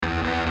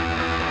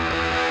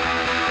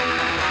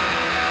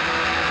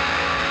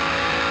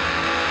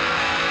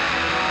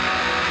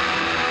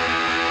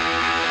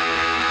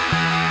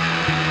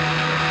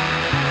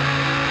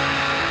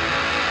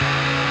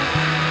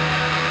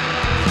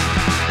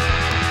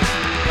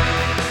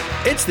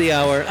It's the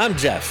hour. I'm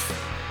Jeff.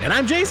 And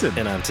I'm Jason.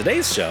 And on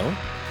today's show,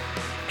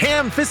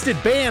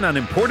 ham-fisted ban on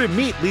imported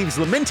meat leaves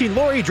lamenting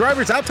lorry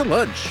drivers out to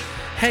lunch.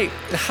 Hey,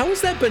 how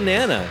is that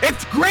banana?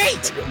 It's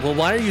great! Well,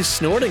 why are you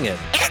snorting it?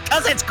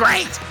 Because it's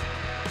great!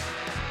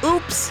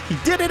 Oops, he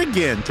did it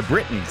again to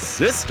Brittany's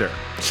sister.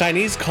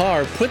 Chinese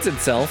car puts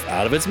itself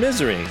out of its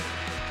misery.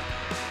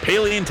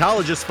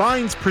 Paleontologist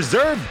finds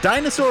preserved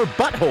dinosaur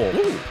butthole.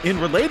 Ooh. In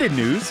related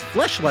news,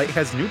 Fleshlight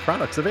has new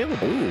products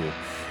available. Ooh.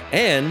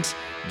 And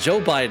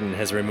Joe Biden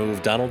has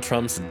removed Donald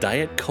Trump's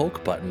Diet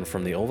Coke button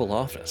from the Oval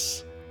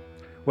Office.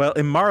 Well,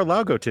 in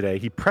Mar-a-Lago today,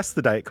 he pressed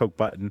the Diet Coke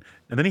button,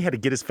 and then he had to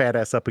get his fat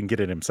ass up and get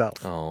it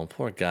himself. Oh,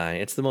 poor guy.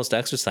 It's the most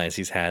exercise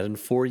he's had in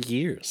 4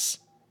 years.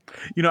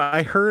 You know,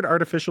 I heard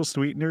artificial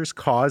sweeteners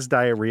cause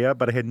diarrhea,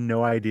 but I had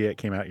no idea it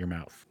came out your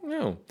mouth.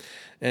 Oh.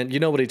 And you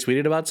know what he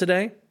tweeted about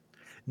today?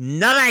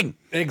 Nothing!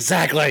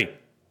 Exactly.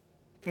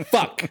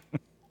 Fuck.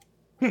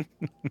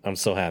 I'm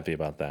so happy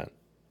about that.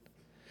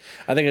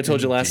 I think I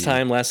told you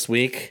last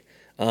week,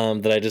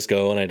 that I just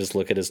go and I just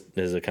look at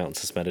his account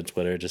suspended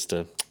Twitter just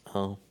to,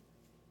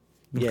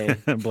 yay.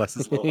 Bless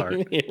his little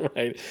heart.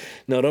 Right.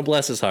 No, don't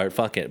bless his heart.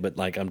 Fuck it. But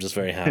like, I'm just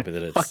very happy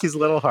that it's. Fuck his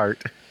little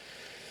heart.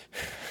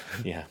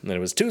 Yeah. And it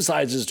was 2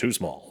 sizes too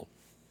small.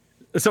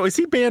 So is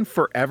he banned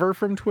forever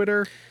from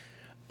Twitter?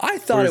 I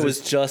thought it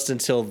was just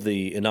until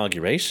the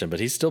inauguration, but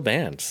he's still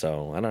banned.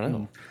 So I don't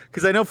know.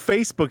 Because I know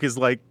Facebook is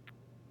like,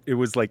 it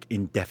was like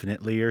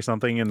indefinitely or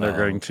something. And they're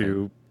going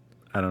to,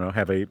 I don't know,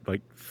 have a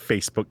like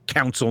Facebook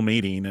council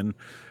meeting and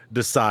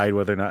decide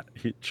whether or not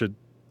he should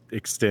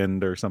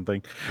extend or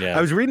something. Yeah.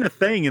 I was reading a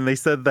thing and they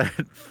said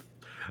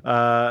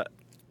that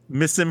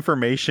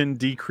misinformation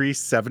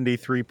decreased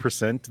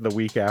 73% the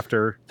week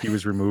after he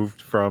was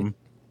removed from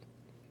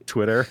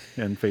Twitter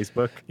and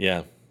Facebook.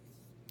 Yeah.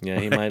 Yeah,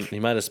 he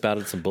might have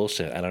spouted some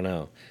bullshit. I don't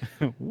know.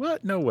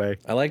 What? No way.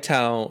 I liked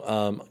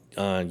how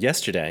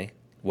yesterday,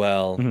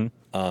 in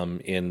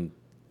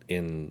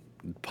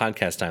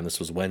podcast time, this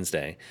was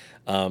Wednesday,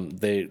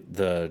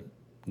 the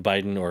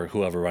Biden or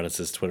whoever runs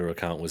his Twitter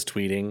account was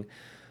tweeting,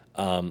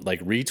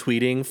 like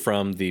retweeting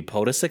from the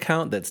POTUS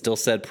account that still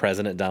said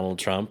President Donald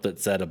Trump,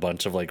 that said a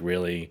bunch of like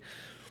really,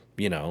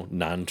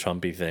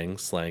 non-Trumpy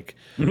things like,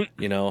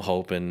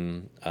 hope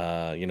and,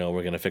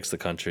 we're going to fix the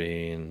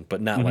country,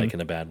 but not like in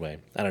a bad way.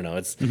 I don't know.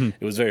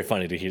 It was very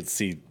funny to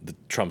see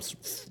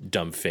Trump's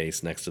dumb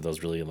face next to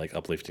those really like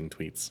uplifting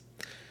tweets.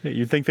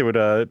 You'd think they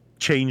would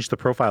change the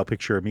profile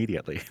picture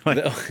immediately.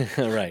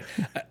 Right.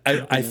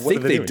 I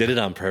think they did it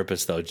on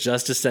purpose, though,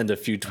 just to send a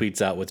few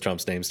tweets out with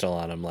Trump's name still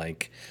on them.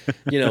 Like,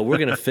 we're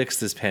going to fix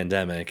this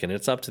pandemic, and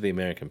it's up to the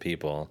American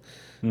people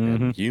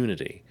and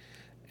unity.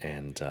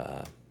 And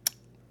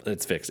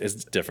it's fixed.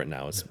 It's different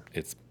now.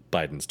 It's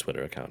Biden's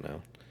Twitter account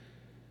now.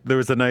 There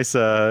was a nice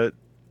Dr.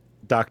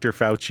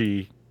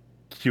 Fauci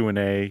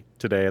Q&A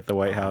today at the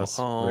White House.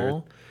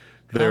 Oh,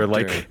 they're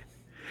like...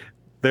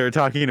 They're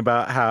talking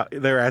about how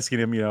they're asking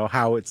him,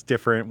 how it's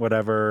different,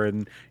 whatever.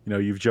 And,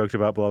 you've joked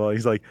about blah, blah.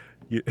 He's like,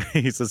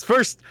 he says,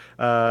 first,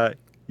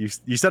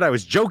 you said I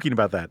was joking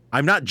about that.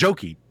 I'm not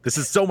joking. This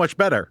is so much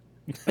better.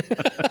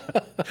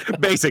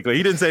 Basically,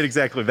 he didn't say it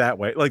exactly that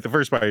way. Like the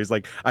first part, he's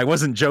like, I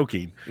wasn't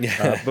joking.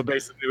 But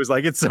basically it was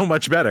like, it's so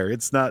much better.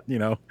 It's not,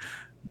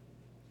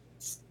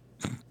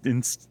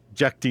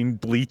 injecting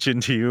bleach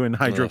into you and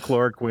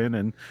hydrochloroquine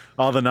and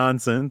all the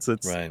nonsense.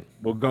 It's right.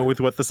 We'll go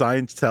with what the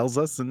science tells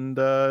us, and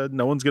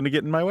no one's going to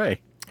get in my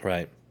way.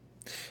 Right.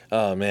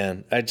 Oh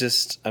man, I'm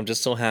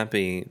just so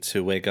happy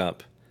to wake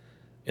up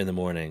in the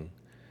morning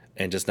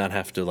and just not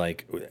have to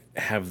like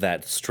have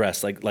that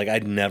stress. Like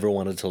I'd never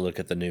wanted to look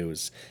at the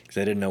news because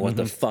I didn't know what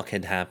the fuck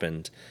had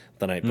happened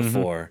the night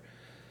before.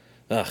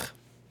 Ugh.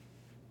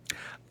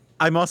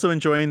 I'm also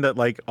enjoying that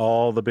like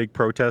all the big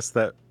protests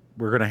that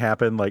were going to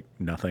happen, like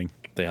nothing.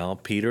 They all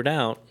petered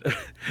out.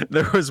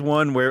 There was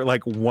one where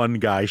like one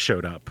guy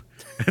showed up.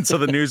 And so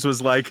the news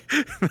was like,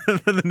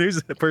 the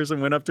news person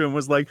went up to him and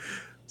was like,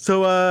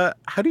 so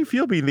how do you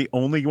feel being the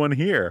only one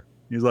here?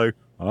 He's like,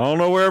 I don't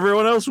know where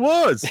everyone else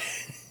was.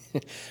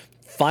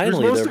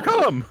 Finally,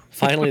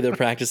 Finally, they're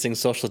practicing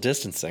social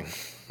distancing.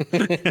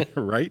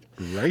 Right.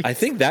 I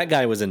think that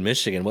guy was in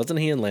Michigan. Wasn't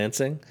he in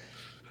Lansing?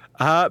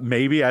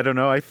 Maybe. I don't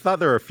know. I thought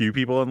there were a few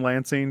people in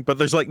Lansing, but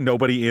there's like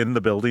nobody in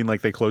the building.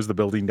 Like they closed the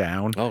building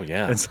down. Oh,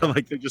 yeah. And so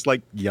like they're just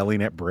like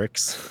yelling at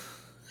bricks.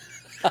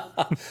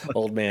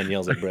 Old man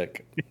yells at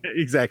brick.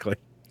 Exactly.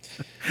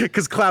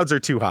 Because clouds are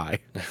too high.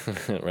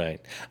 Right.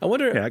 I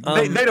wonder. Yeah,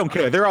 they don't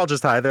care. They're all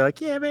just high. They're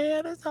like, yeah,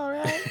 man, it's all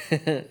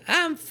right.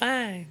 I'm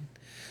fine.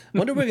 I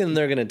wonder when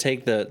they're going to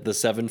take the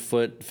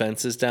 7-foot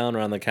fences down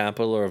around the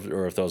Capitol,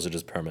 or if those are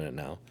just permanent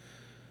now.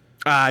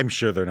 I'm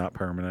sure they're not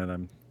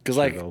permanent. Because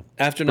like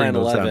after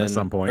 9/11, at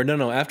some point. or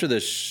no, after the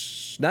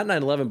not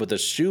 9/11, but the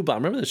shoe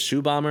bomb. Remember the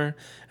shoe bomber?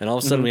 And all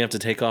of a sudden we have to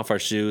take off our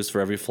shoes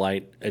for every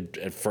flight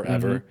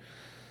forever.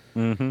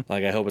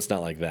 Like I hope it's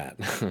not like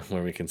that,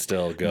 where we can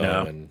still go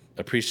and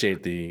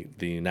appreciate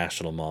the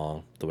National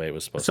Mall the way it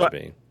was supposed to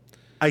be.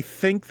 I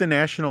think the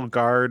National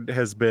Guard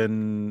has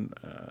been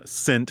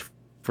sent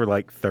for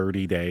like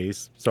 30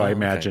 days. So I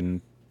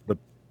imagine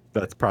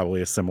that's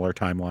probably a similar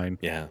timeline.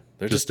 Yeah,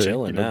 they're just To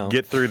chilling now.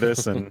 get through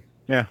this and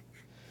yeah,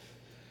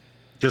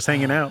 just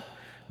hanging out.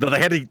 Though they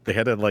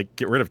had to like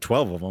get rid of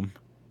 12 of them.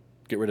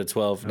 Get rid of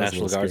 12 That was a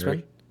National little Guardsmen.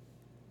 scary.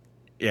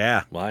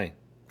 Yeah, Why?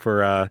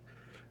 for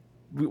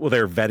well,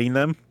 they're vetting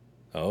them,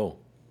 Oh,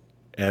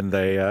 and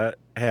there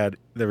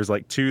was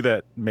like 2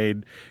 that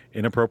made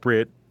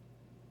inappropriate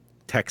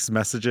text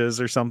messages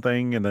or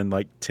something, and then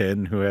like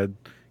 10 who had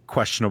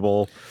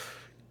questionable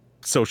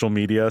social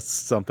media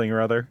something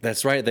or other.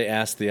 that's right. They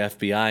asked the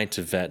FBI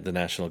to vet the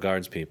National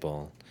Guards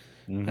people.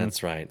 Mm-hmm.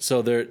 That's right.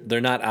 So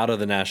they're not out of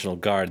the National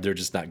Guard. They're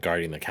just not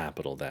guarding the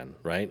Capitol then,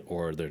 right?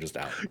 Or they're just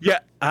out. Yeah,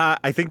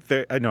 I think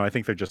they're no, I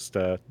think they're just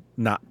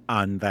not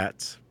on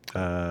that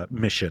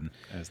mission,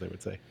 as they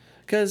would say.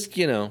 Because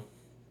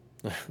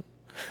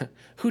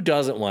who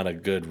doesn't want a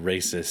good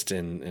racist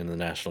in the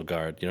National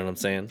Guard? You know what I'm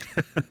saying?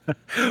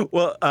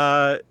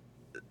 Well,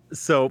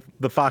 so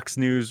the Fox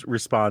News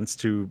response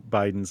to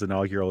Biden's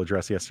inaugural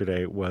address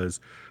yesterday was,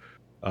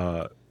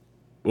 "Oh,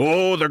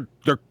 they're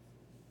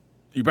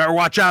you better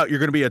watch out. You're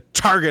going to be a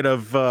target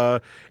of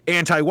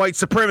anti-white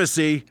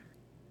supremacy."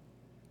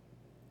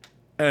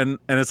 And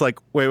it's like,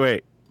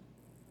 wait.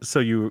 So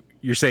you're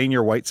saying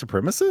you're white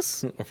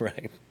supremacists?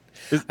 Right.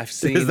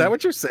 Is that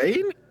what you're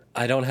saying?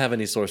 I don't have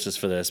any sources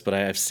for this, but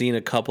I've seen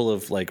a couple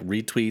of like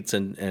retweets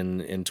and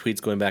tweets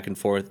going back and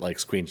forth, like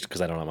because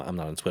I'm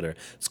not on Twitter,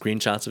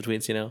 screenshots of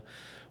tweets,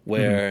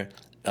 where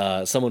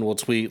someone will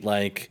tweet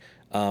like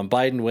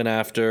Biden went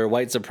after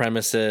white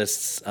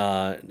supremacists,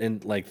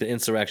 and like the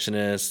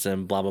insurrectionists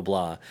and blah blah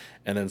blah,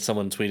 and then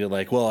someone tweeted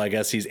like, well, I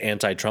guess he's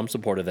anti-Trump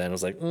supporter. Then I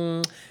was like,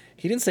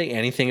 he didn't say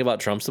anything about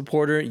Trump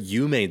supporter.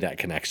 You made that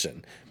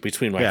connection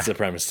between white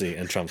supremacy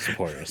and Trump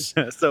supporters.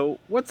 So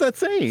what's that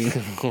saying?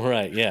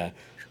 Right? Yeah.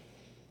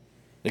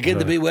 You're getting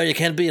to be where you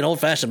can't be an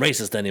old-fashioned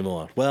racist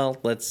anymore. Well,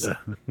 let's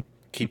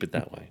keep it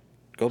that way.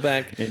 Go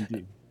back.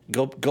 Indeed.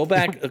 Go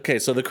back. Okay,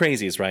 so the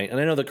crazies, right? And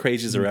I know the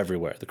crazies are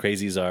everywhere. The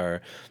crazies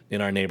are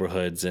in our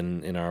neighborhoods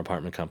and in our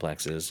apartment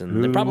complexes,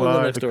 and they're probably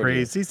Who next are the door to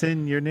you. crazies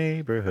in your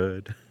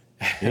neighborhood?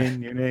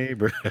 In your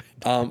neighborhood.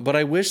 But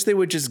I wish they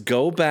would just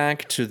go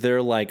back to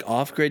their like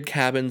off-grid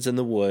cabins in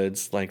the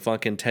woods, like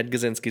fucking Ted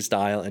Kaczynski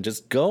style, and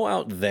just go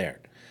out there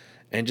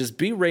and just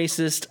be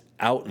racist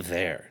out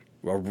there.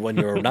 Or when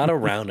you're not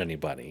around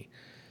anybody.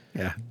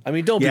 Yeah. I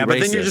mean, don't be but racist.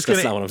 then you're just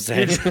That's not what I'm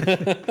saying.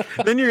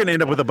 Then you're going to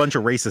end up with a bunch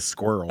of racist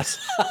squirrels.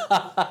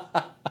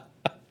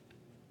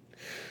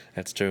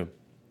 That's true.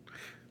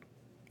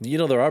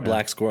 There are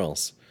black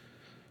squirrels.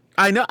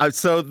 I know.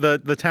 So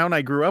the town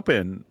I grew up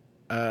in,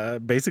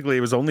 basically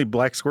it was only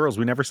black squirrels.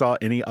 We never saw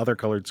any other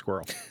colored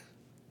squirrel.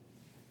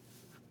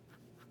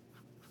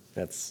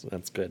 That's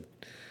good.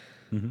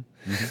 Mm-hmm.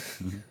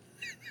 Mm-hmm. Mm-hmm.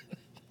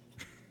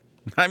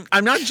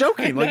 I'm not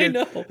joking. Like I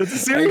know. It's a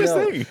serious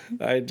thing.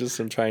 I just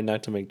am trying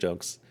not to make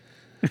jokes.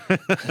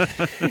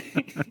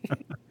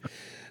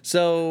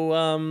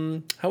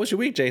 So, how was your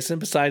week, Jason?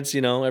 Besides,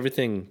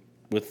 everything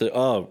with the.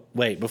 Oh,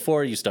 wait!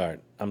 Before you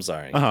start, I'm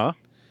sorry.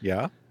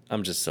 Yeah.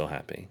 I'm just so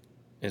happy.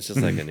 It's just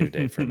like a new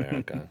day for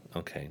America.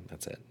 Okay,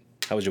 that's it.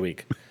 How was your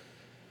week?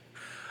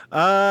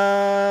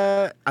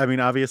 I mean,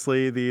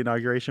 obviously the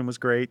inauguration was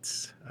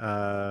great.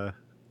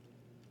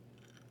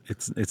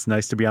 It's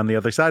nice to be on the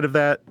other side of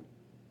that.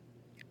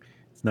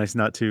 It's nice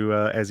not to,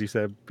 as you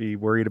said, be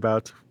worried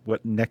about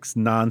what next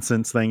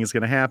nonsense thing is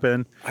going to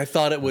happen. I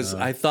thought it was.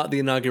 I thought the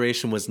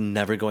inauguration was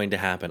never going to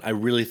happen. I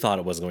really thought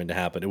it wasn't going to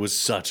happen. It was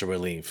such a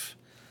relief.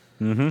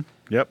 Mm-hmm.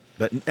 Yep.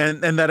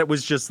 And that it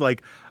was just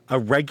like a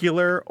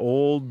regular,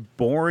 old,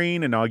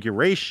 boring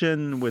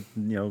inauguration with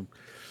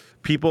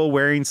people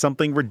wearing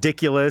something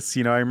ridiculous.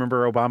 I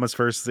remember Obama's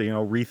first.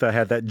 Aretha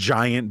had that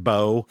giant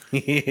bow.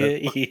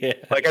 Yeah.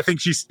 Like I think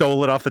she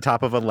stole it off the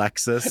top of a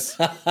Lexus.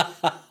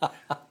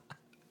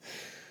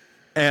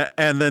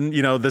 And then,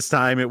 this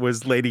time it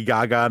was Lady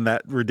Gaga and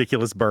that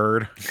ridiculous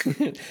bird.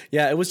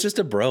 Yeah, it was just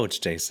a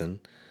brooch, Jason.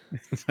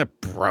 A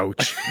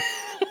brooch.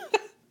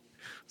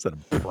 Is that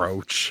a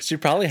brooch? She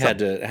probably had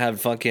to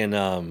have fucking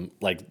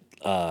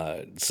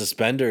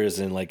suspenders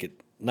and like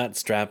not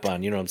strap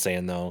on, you know what I'm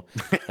saying though?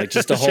 Like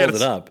just to hold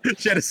it up.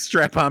 She had a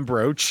strap on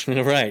brooch.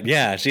 Right,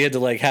 yeah. She had to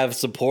like have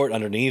support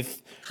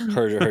underneath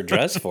her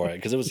dress for it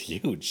because it was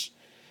huge.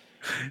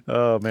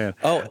 Oh man.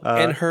 Oh,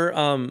 and her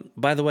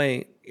by the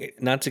way,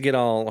 not to get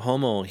all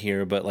homo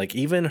here, but like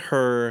even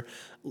her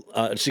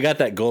she got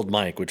that gold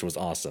mic, which was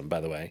awesome, by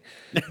the way.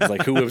 It's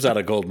like who whips out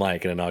a gold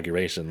mic in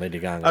inauguration? Lady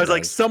Gaga. I was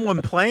like,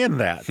 someone planned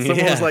that.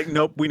 Someone was like,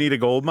 nope, we need a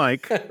gold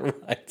mic.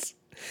 Right.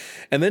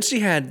 And then she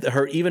had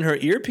her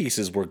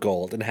earpieces were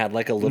gold and had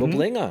like a little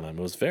bling on them.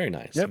 It was very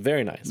nice. Yep.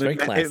 Very nice. Very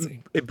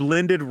classy. It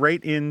blended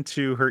right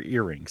into her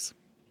earrings.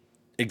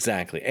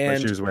 Exactly. And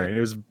what she was wearing. It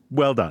was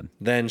well done.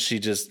 Then she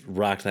just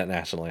rocked that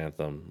national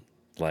anthem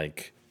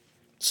like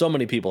so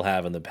many people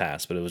have in the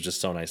past, but it was just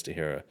so nice to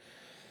hear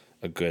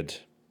a good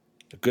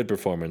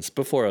performance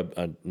before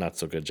a not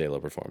so good J-Lo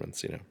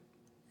performance,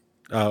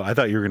 Oh, I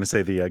thought you were going to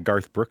say the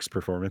Garth Brooks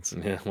performance.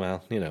 Yeah,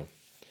 well,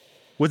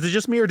 Was it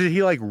just me or did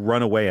he like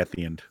run away at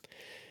the end?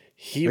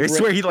 I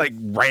swear he like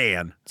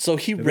ran. So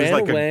he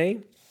ran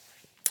away,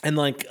 And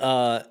like,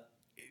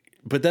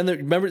 but then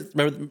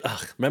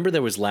remember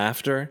there was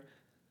laughter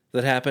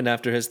that happened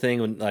after his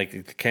thing when like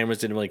the cameras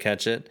didn't really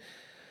catch it.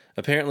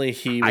 Apparently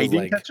he I was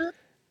didn't like, catch it.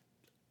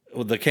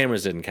 well, the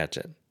cameras didn't catch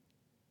it.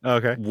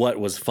 Okay. What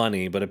was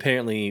funny, but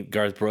apparently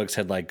Garth Brooks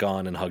had like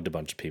gone and hugged a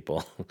bunch of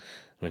people,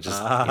 which is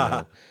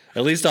at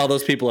least all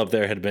those people up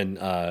there had been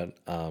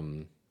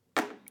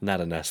not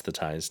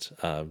anesthetized,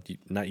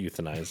 not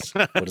euthanized.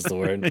 What is the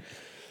word?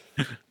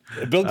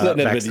 Bill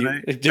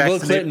Clinton Bill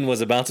Clinton was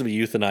about to be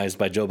euthanized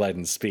by Joe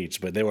Biden's speech,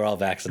 but they were all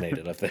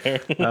vaccinated up there.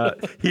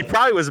 He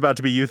probably was about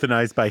to be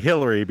euthanized by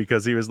Hillary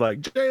because he was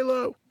like,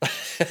 J-Lo.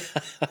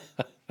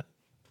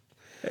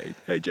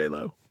 Hey,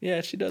 J-Lo. Yeah,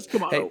 she does.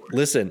 Come on hey, over.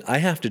 Listen, I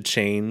have to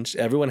change.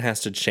 Everyone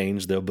has to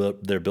change their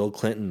Bill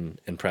Clinton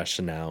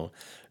impression now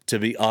to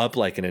be up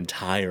like an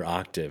entire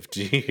octave.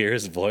 Do you hear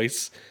his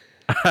voice?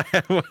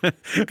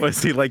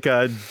 Was he like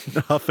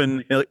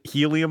huffing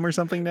helium or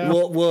something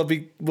now? Well,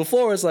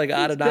 before it was like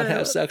I did not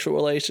have sexual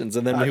relations,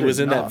 and then when he was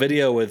in that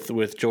video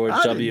with George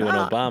W. and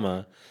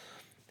Obama,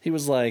 he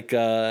was like,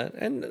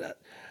 the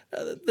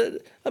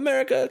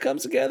America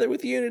comes together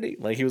with unity.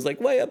 Like he was like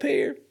way up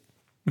here.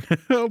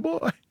 Oh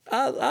boy,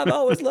 I've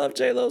always loved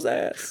J-Lo's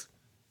ass.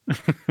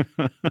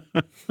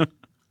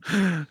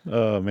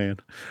 Oh man,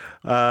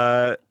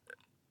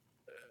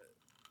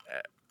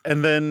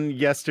 and then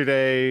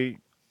yesterday.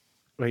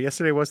 Well,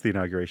 yesterday was the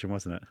inauguration,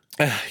 wasn't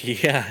it?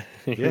 Yeah,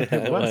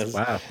 it was.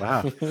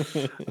 Wow.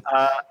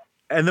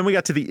 And then we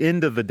got to the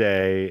end of the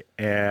day,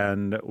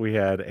 and we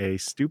had a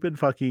stupid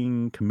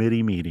fucking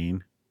committee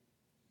meeting,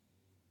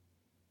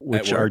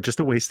 which are just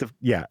a waste of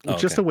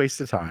just a waste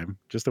of time.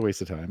 Just a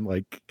waste of time.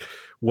 Like,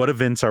 what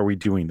events are we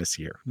doing this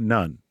year?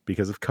 None,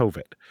 because of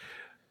COVID.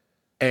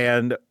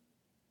 And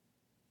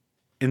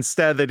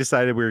instead, they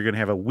decided we were going to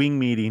have a wing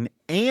meeting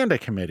and a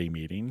committee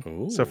meeting.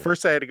 Ooh. So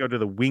first, I had to go to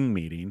the wing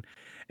meeting.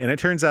 And it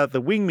turns out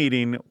the wing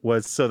meeting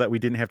was so that we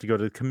didn't have to go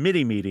to the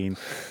committee meeting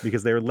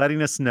because they were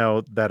letting us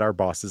know that our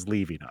boss is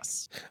leaving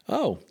us.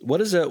 Oh, what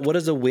is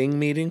a wing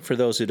meeting for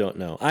those who don't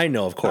know? I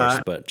know, of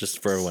course, but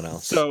just for everyone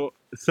else.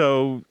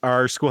 So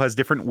our school has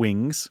different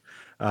wings.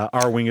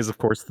 Our wing is, of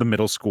course, the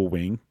middle school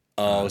wing.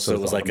 Oh, so it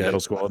was like a middle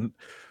school,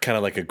 kind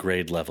of like a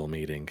grade level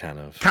meeting, kind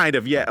of.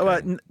 Yeah. Okay.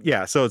 Well,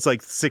 yeah. So it's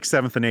like 6th,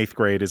 7th, and 8th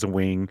grade is a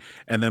wing,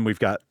 and then we've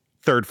got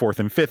 3rd, 4th,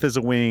 and 5th is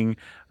a wing.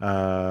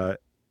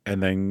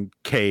 And then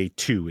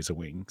K2 is a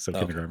wing, so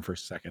kindergarten,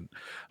 1st,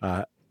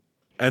 2nd.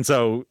 And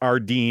so our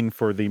dean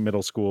for the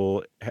middle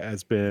school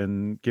has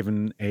been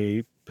given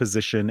a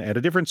position at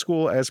a different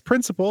school as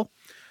principal,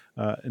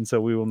 and so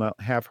we will not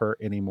have her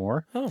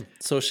anymore. Oh,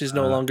 so she's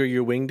no longer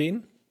your wing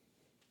dean?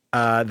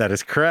 That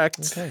is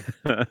correct. Okay.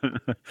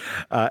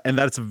 And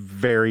that's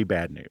very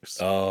bad news.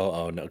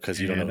 Oh no, because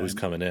you don't know who's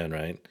coming in,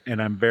 right?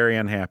 And I'm very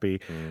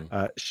unhappy.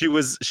 She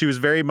was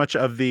very much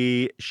of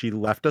she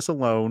left us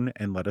alone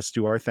and let us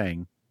do our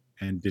thing,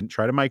 and didn't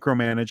try to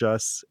micromanage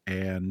us.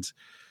 And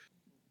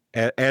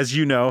as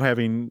you know,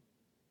 having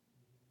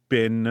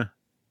been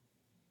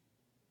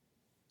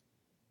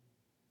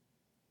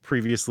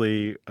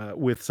previously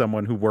with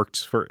someone who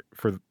worked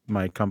for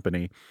my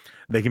company,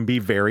 they can be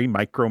very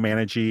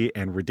micromanagey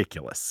and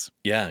ridiculous.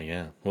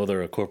 Yeah. Well,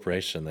 they're a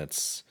corporation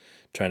that's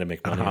trying to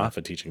make money off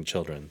of teaching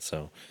children.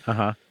 So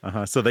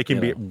So they can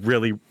be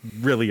really,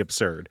 really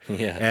absurd.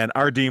 Yeah. And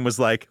our dean was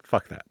like,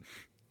 "Fuck that."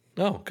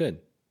 Oh, good.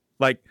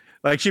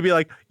 Like she'd be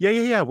like,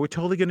 yeah, we're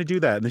totally gonna do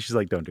that, and then she's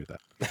like, "Don't do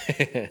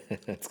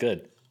that." That's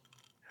good.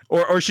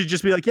 Or she'd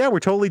just be like, "Yeah, we're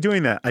totally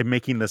doing that. I'm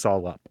making this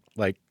all up.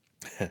 Like,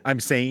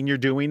 I'm saying you're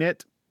doing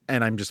it,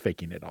 and I'm just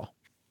faking it all."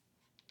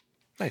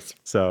 Nice.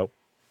 So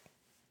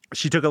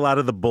she took a lot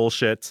of the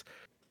bullshit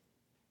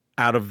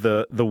out of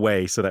the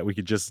way so that we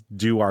could just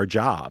do our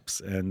jobs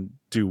and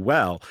do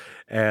well.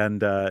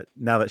 And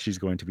now that she's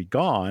going to be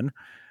gone,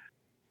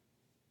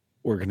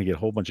 we're going to get a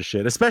whole bunch of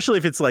shit, especially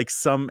if it's like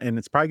and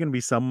it's probably going to be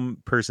some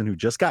person who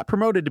just got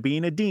promoted to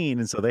being a dean.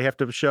 And so they have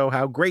to show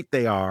how great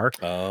they are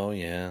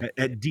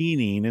at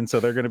deaning. And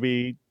so they're going to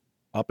be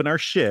up in our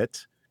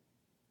shit.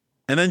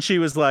 And then she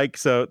was like,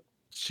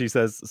 she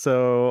says,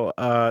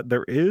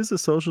 there is a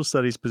social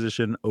studies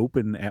position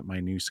open at my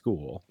new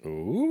school.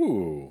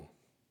 Ooh.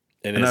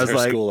 And is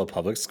her school a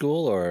public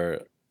school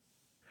or?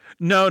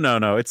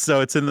 No. It's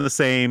in the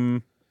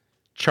same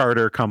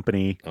charter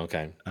company.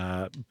 Okay.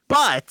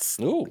 But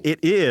it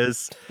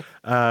is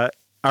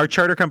our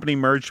charter company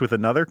merged with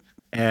another,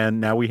 and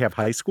now we have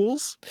high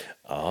schools.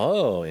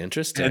 Oh,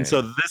 interesting. And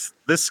so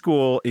this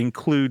school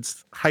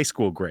includes high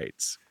school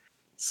grades.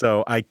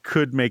 So I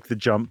could make the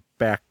jump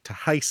back to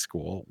high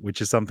school,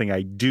 which is something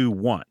I do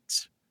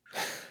want.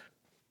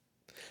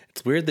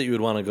 It's weird that you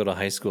would want to go to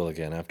high school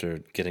again after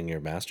getting your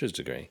master's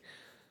degree.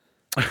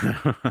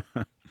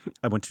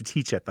 I want to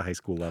teach at the high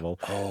school level.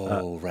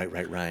 Oh, right.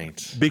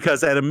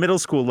 Because at a middle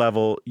school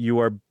level, you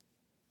are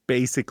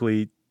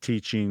basically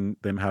teaching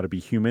them how to be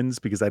humans.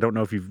 Because I don't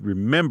know if you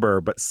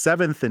remember, but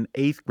 7th and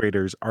 8th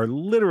graders are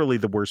literally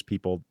the worst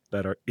people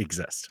that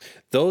exist.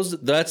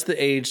 That's the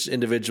aged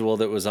individual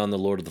that was on the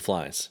Lord of the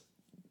Flies.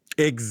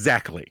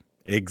 Exactly.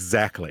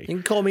 Exactly. You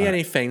can call me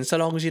anything so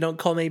long as you don't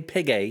call me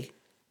Piggy.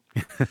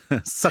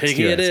 Sucks to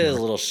Piggy your it ass, is,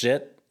 Mark. little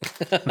shit.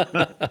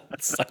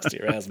 Sucks to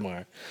your ass,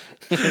 Mar.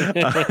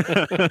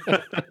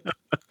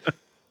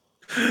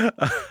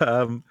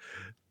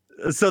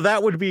 So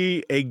that would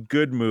be a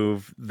good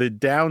move. The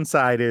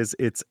downside is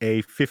it's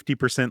a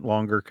 50%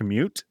 longer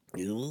commute.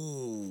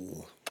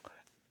 Ooh.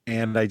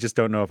 And I just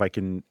don't know if I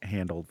can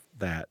handle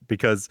that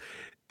because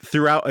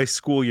throughout a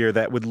school year,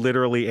 that would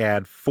literally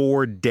add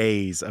 4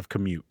 days of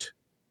commute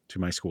to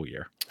my school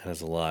year.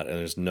 That's a lot. And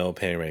there's no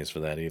pay raise for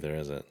that either,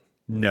 is it?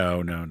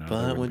 No. There But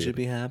wouldn't would be. you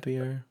be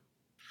happier?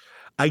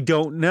 I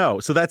don't know.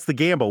 So that's the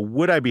gamble.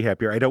 Would I be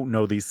happier? I don't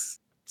know these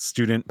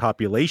student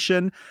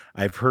population.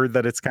 I've heard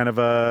that it's kind of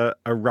a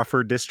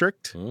rougher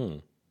district.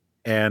 Mm.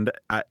 And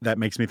that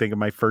makes me think of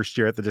my first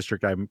year at the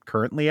district I'm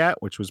currently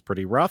at, which was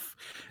pretty rough.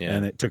 Yeah.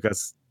 And it took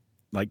us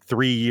like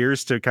 3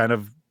 years to kind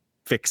of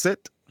fix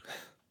it.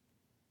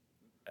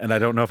 And I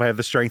don't know if I have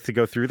the strength to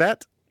go through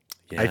that.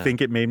 Yeah. I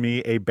think it made me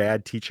a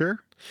bad teacher.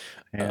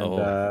 And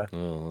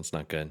that's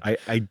not good.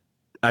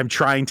 I'm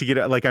trying to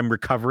get, like, I'm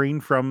recovering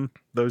from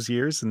those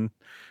years and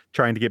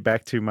trying to get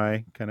back to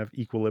my kind of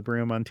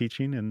equilibrium on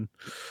teaching. And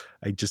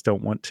I just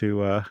don't want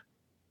to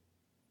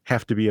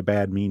have to be a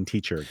bad, mean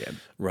teacher again.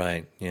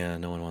 Right. Yeah.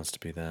 No one wants to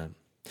be that.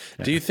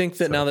 Yeah. Do you think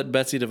that now that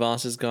Betsy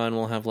DeVos is gone,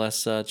 we'll have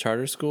less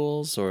charter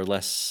schools or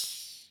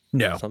less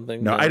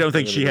something? No, I don't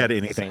think she Really had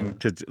anything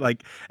to,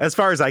 like, as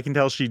far as I can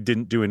tell, she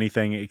didn't do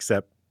anything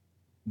except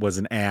was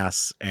an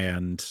ass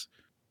and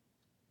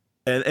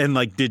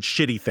like did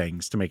shitty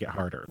things to make it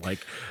harder. Right.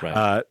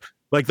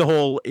 Like the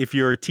whole, if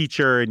you're a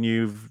teacher and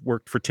you've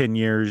worked for 10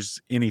 years,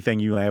 anything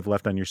you have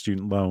left on your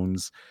student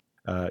loans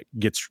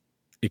gets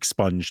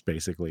expunged,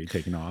 basically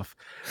taken off.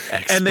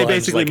 And they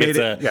basically made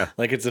it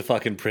like it's a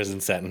fucking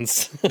prison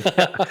sentence.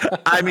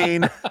 I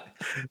mean,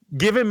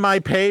 given my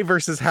pay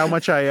versus how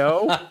much I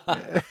owe,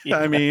 Yeah.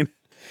 I mean,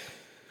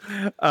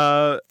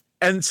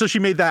 and so she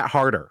made that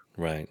harder.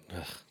 Right.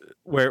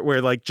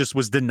 Where like just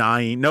was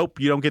denying, nope,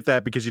 you don't get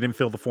that because you didn't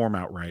fill the form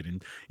out right,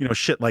 and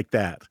shit like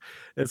that.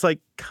 It's like,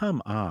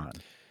 come on,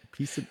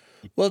 piece of.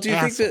 Well, do you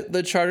asshole. think that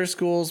the charter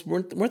schools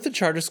weren't the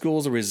charter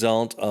schools a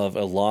result of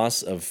a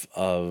loss of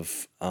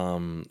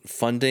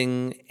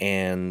funding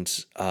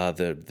and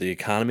the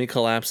economy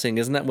collapsing?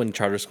 Isn't that when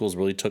charter schools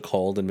really took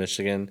hold in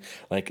Michigan,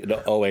 like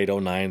 08,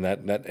 09,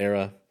 that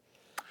era?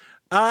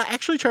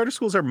 Actually, charter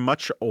schools are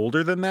much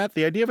older than that.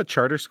 The idea of a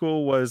charter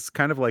school was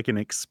kind of like an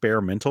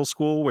experimental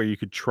school where you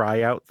could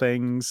try out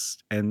things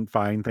and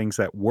find things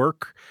that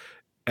work,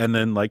 and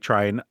then like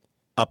try and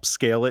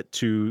upscale it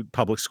to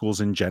public schools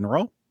in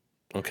general.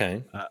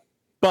 Okay.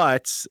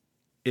 But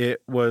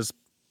it was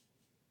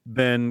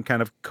then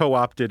kind of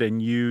co-opted and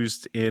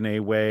used in a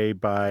way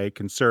by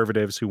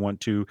conservatives who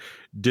want to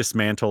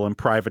dismantle and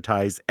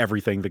privatize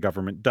everything the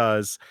government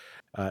does.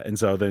 And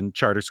so then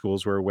charter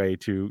schools were a way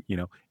to,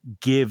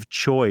 give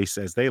choice,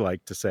 as they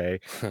like to say.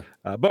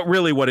 But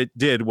really what it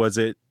did was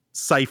it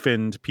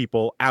siphoned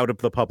people out of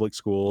the public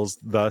schools,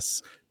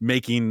 thus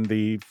making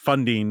the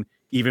funding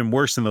even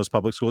worse in those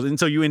public schools. And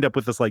so you end up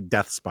with this like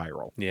death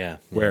spiral. Yeah.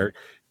 Where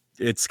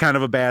it's kind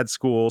of a bad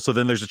school. So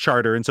then there's a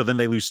charter. And so then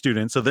they lose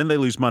students. So then they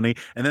lose money.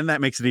 And then that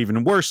makes it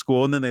even worse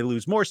school. And then they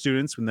lose more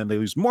students. And then they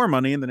lose more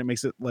money. And then it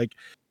makes it like,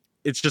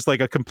 it's just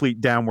like a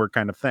complete downward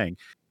kind of thing.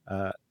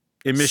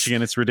 In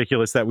Michigan, it's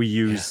ridiculous that we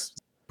use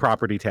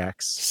property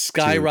tax.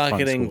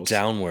 Skyrocketing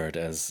downward,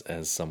 as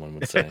someone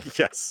would say.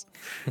 Yes.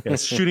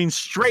 Shooting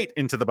straight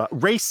into the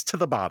race to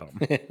the bottom.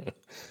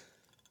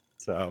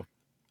 So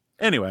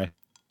anyway,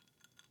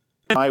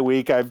 my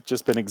week, I've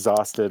just been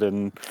exhausted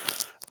and,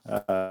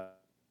 Uh-oh.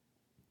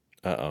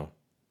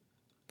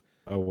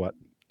 Oh, what?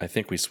 I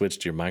think we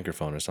switched your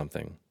microphone or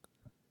something.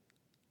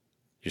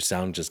 Your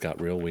sound just got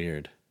real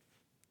weird.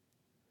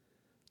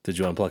 Did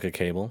you unplug a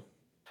cable?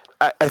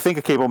 I think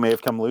a cable may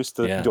have come loose.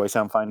 Do I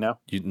sound fine now?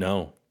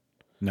 No.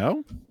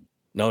 No?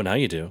 No, now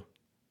you do.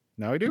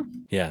 Now I do?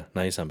 Yeah,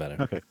 now you sound better.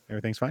 Okay,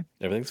 everything's fine?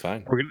 Everything's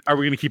fine. Are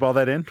we going to keep all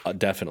that in?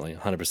 Definitely,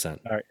 100%.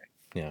 All right.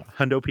 Yeah.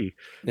 Hundo P.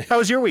 How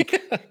was your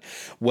week?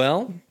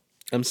 Well,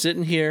 I'm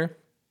sitting here.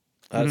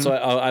 So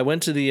I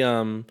went to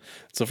the...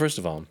 So first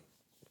of all,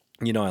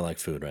 I like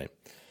food, right?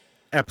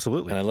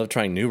 Absolutely. And I love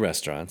trying new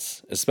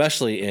restaurants,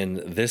 especially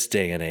in this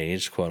day and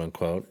age, quote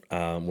unquote,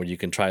 where you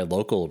can try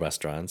local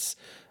restaurants.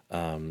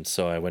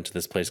 So I went to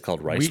this place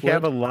called Ricewood. We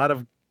have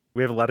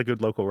a lot of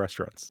good local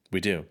restaurants. We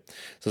do.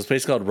 So this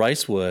place called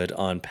Ricewood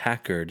on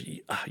Packard.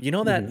 You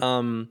know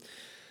that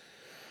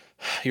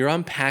you're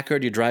on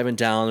Packard, you're driving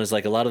down, there's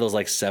like a lot of those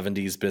like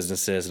 70s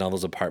businesses and all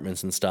those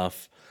apartments and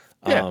stuff.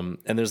 Yeah.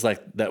 And there's like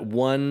that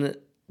one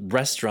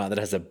restaurant that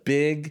has a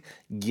big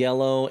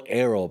yellow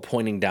arrow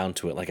pointing down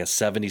to it, like a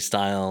 70s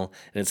style,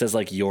 and it says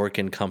like York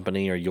and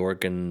Company or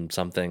York and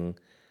something.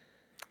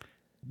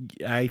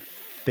 I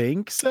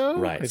think so.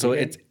 Right. So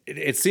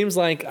it seems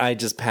like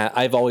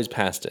I've always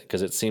passed it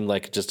because it seemed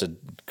like just a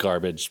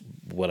garbage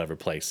whatever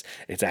place.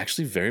 It's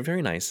actually very,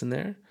 very nice in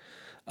there.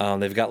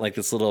 They've got like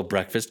this little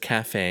breakfast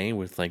cafe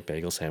with like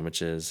bagel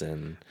sandwiches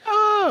and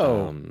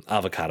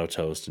avocado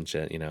toast and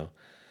shit,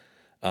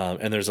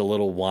 And there's a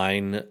little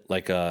wine,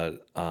 like a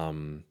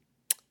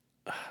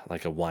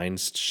wine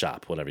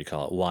shop, whatever you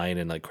call it, wine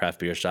and like craft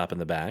beer shop in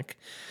the back.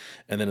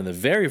 And then in the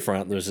very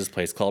front, there's this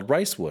place called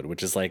Ricewood,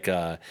 which is like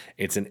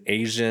it's an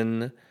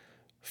Asian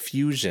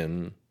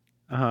fusion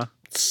Uh-huh.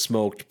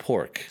 smoked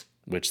pork,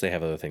 which they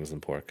have other things than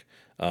pork,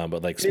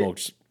 but like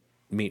smoked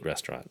meat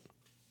restaurant.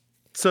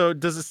 So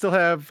does it still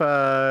have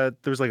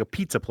there's like a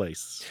pizza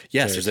place?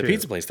 Yes, there, there's a too.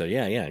 pizza place there.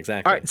 Yeah,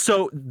 exactly. All right,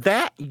 so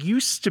that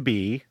used to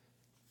be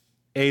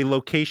a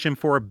location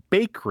for a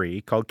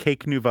bakery called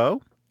Cake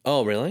Nouveau.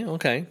 Oh, really?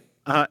 Okay.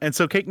 And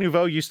so Cake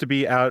Nouveau used to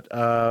be out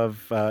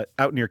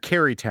near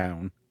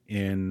Carytown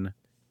in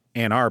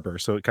Ann Arbor,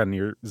 so kind of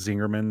near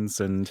Zingerman's,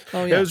 and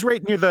Oh, yeah. it was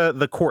right near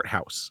the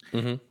courthouse.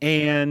 Mm-hmm.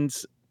 And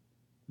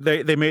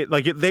they made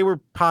they were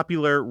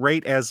popular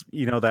right as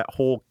that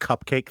whole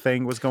cupcake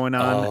thing was going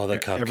on. Oh, the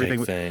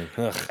cupcake thing.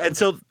 Ugh. And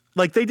so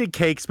like they did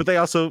cakes, but they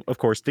also of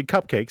course did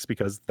cupcakes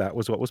because that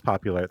was what was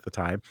popular at the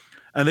time.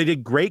 And they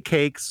did great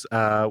cakes.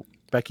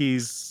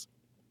 Becky's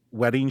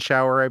wedding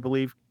shower, I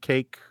believe,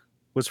 cake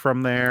was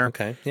from there.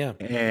 Okay, yeah.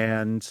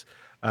 And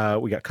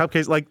we got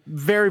cupcakes, like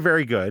very,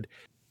 very good.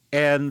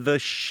 And the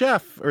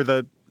chef, or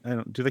do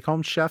they call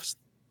them chefs?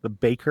 The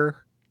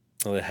baker?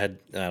 Oh, the head,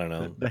 I don't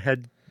know. The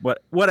head,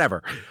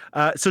 whatever.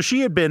 So she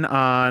had been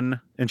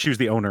on, and she was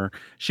the owner.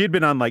 She had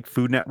been on like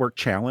Food Network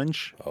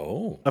Challenge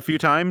a few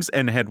times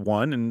and had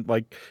won,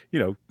 and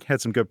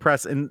had some good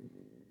press, and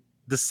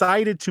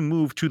decided to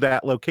move to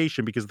that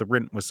location because the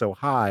rent was so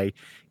high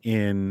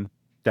in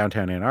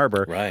downtown Ann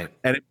Arbor. Right.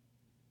 And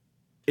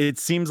it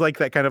seems like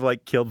that kind of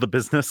like killed the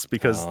business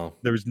because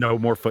there was no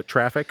more foot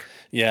traffic.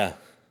 Yeah.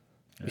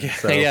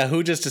 So, yeah.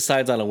 Who just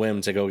decides on a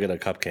whim to go get a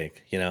cupcake,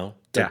 I'm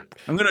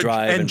going to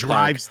drive and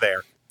drives park.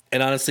 there.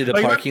 And honestly, the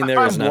Like, parking if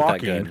there is I'm not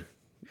walking, that good.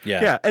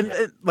 Yeah. Yeah.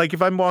 And like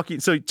if I'm walking,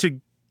 so to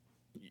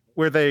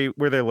where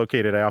they're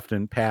located, I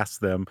often pass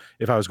them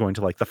if I was going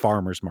to like the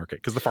farmer's market,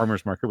 because the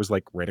farmer's market was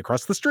like right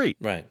across the street.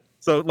 Right.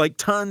 So like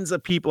tons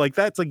of people, like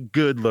that's a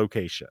good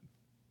location.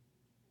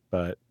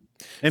 But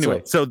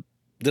anyway, so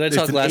did I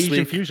talk last Asian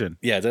week? Fusion.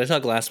 Yeah, did I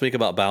talk last week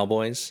about Bow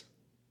Boys?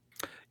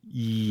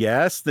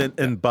 Yes, and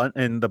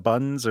the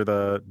buns, or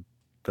the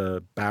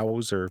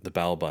bows, or the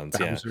Bow Buns.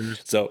 Bowsers,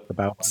 yeah. So the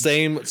Bow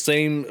Buns.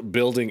 same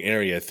building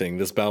area thing.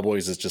 This Bow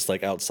Boys is just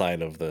like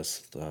outside of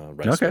this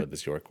Ricewood,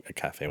 this York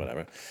cafe,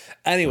 whatever.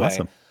 Anyway,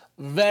 Awesome.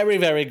 Very,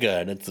 very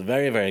good. It's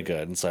very, very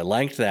good. And so I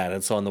liked that.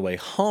 And so on the way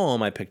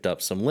home, I picked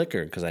up some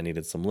liquor because I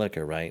needed some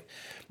liquor, right?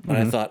 And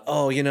I thought,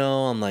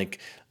 I'm like,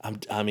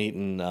 I'm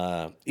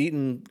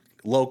eating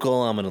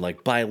local. I'm gonna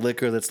like buy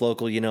liquor that's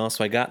local,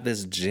 So I got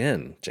this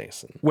gin,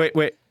 Jason. Wait,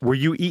 were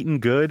you eating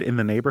good in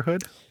the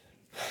neighborhood?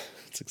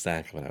 That's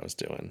exactly what I was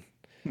doing.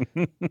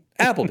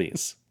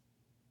 Applebee's.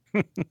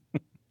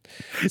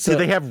 So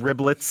they have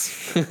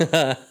riblets.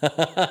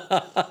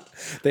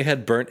 They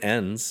had burnt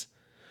ends.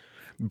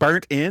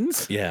 Burnt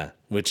ends? Yeah,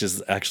 which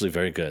is actually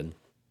very good.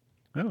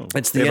 Oh,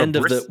 it's the end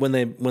of the when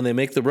they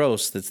make the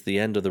roast. It's the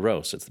end of the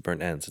roast. It's the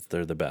burnt ends.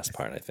 They're the best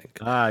part, I think.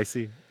 Ah, I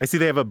see.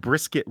 They have a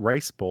brisket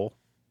rice bowl.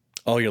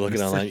 Oh, you're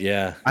looking online?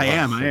 Yeah, I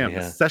am. Yeah. A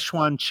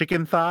Szechuan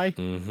chicken thigh.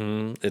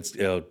 Mm-hmm.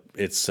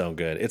 It's so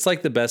good. It's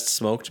like the best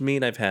smoked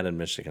meat I've had in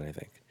Michigan, I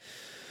think.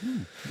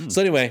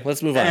 So anyway,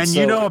 let's move on. And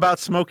you know about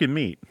smoking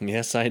meat?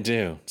 Yes, I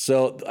do.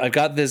 So I've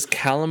got this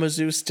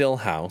Kalamazoo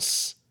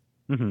Stillhouse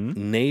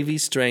Navy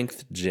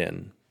Strength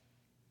Gin.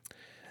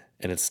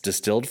 And it's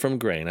distilled from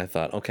grain. I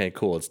thought, okay,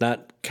 cool. It's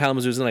not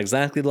Kalamazoo's not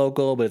exactly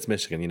local, but it's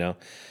Michigan,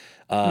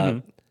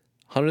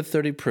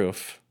 130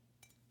 proof.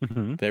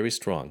 Very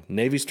strong.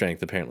 Navy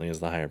Strength apparently is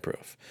the higher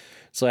proof.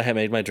 So I had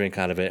made my drink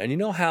out of it. And you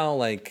know how,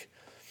 like,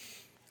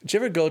 did you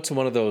ever go to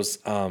one of those,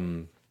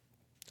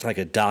 like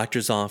a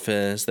doctor's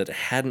office that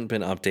hadn't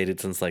been updated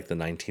since like the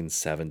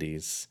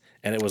 1970s?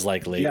 And it was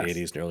like late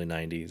 80s and early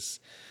 90s.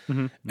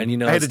 And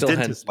I had a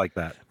dentist like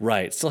that.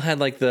 Right. Still had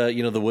like the,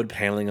 the wood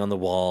paneling on the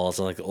walls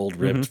and like the old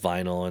ripped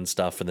vinyl and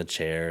stuff in the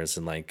chairs.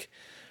 And like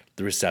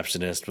the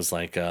receptionist was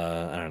like,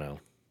 I don't know,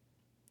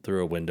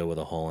 through a window with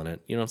a hole in it.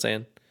 You know what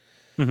I'm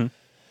saying?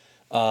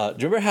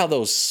 Do you remember how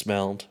those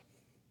smelled?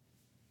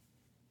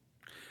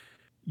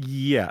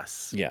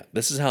 Yes. Yeah.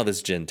 This is how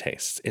this gin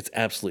tastes. It's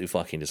absolutely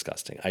fucking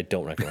disgusting. I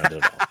don't recommend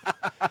it at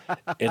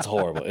all. It's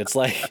horrible. It's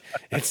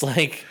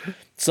like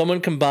someone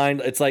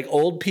combined, it's like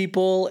old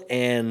people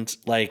and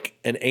like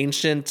an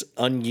ancient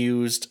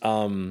unused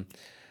like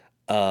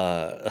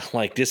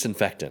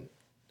disinfectant.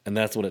 And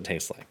that's what it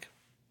tastes like.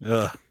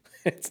 Ugh.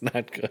 It's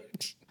not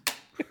good.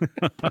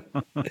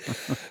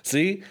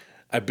 See?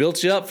 I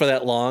built you up for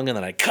that long, and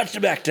then I cut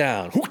you back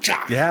down.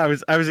 Hoo-cha! Yeah,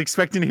 I was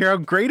expecting to hear how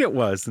great it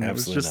was, and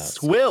Absolutely it was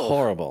just not. swill.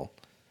 Horrible.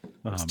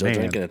 Oh, I'm still man.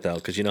 drinking it though,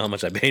 because you know how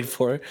much I paid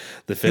for it?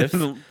 The fifth.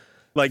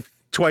 Like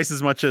twice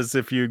as much as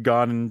if you'd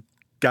gone and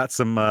got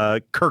some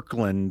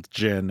Kirkland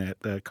gin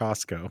at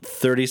Costco.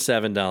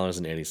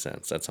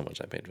 $37.80. That's how much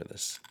I paid for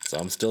this. So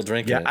I'm still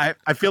drinking it. Yeah,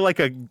 I feel like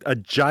a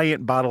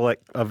giant bottle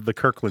of the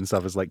Kirkland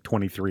stuff is like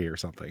 23 or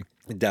something.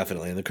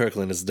 Definitely. And the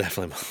Kirkland is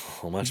definitely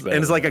much better.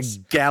 And it's like a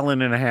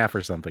gallon and a half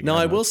or something. No,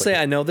 I will say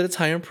I know that it's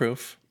higher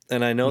proof.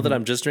 and I know that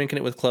I'm just drinking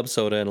it with club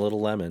soda and a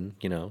little lemon.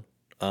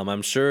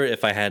 I'm sure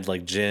if I had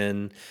like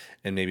gin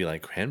and maybe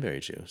like cranberry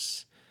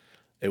juice,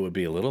 it would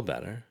be a little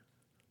better.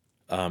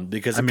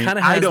 Because it kind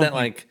of has that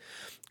like.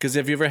 Because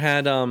have you ever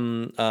had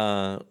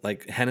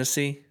like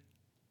Hennessy?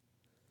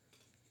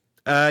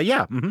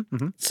 Yeah.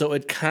 So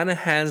it kind of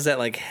has that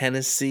like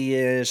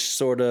Hennessy-ish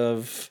sort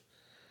of,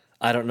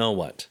 I don't know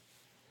what.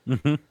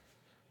 Je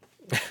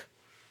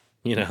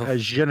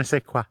ne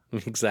sais quoi.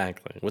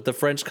 Exactly. What the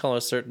French call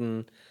a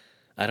certain,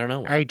 I don't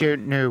know what. I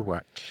don't know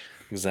what.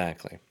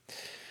 Exactly.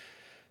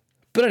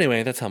 But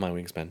anyway, that's how my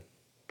week's been.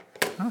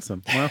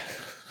 Awesome. Well,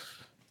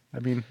 I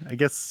mean, I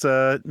guess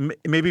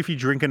maybe if you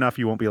drink enough,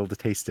 you won't be able to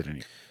taste it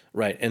anymore.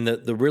 Right. And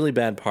the really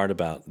bad part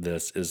about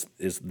this is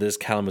this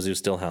Kalamazoo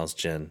Stillhouse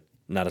gin,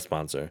 not a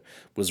sponsor,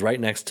 was right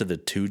next to the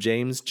Two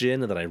James gin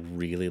that I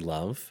really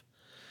love.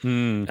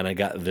 And I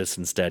got this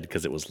instead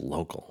because it was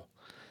local.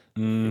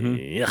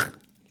 Yeah.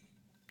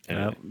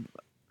 Anyway.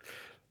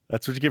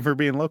 That's what you get for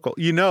being local.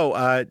 You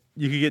could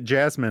get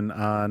Jasmine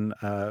on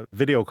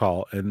video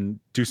call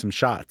and do some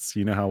shots.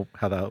 You know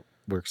how that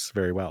works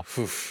very well.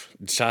 Oof.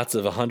 Shots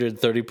of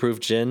 130 proof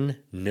gin?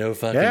 No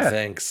fucking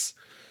thanks.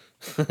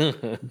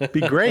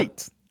 Be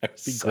great.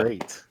 Be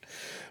great.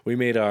 We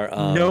made our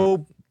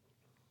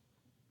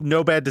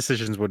no bad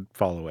decisions would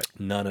follow it.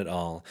 None at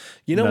all.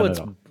 You know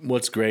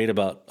what's great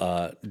about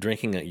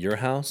drinking at your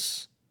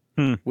house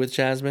with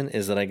Jasmine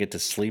is that I get to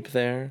sleep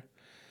there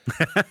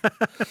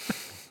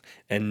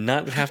and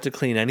not have to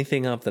clean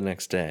anything up the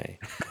next day.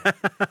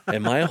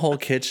 And my whole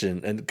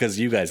kitchen, and because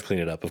you guys clean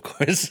it up, of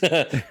course,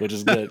 which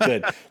is good.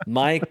 Good.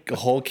 My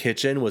whole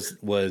kitchen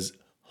was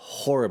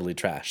horribly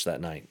trashed that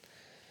night.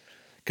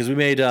 Because we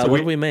made what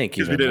did we make?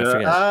 Even? We did, I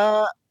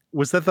forget.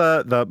 Was that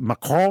the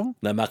Macron?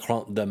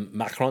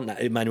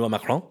 Emmanuel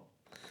Macron.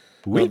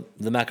 Oui. No,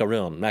 the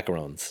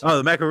macarons. Oh,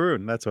 the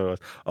macaroon. That's what it was.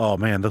 Oh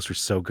man, those were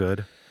so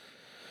good.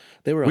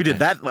 They were. Okay. We did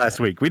that last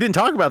week. We didn't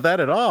talk about that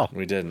at all.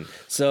 We didn't.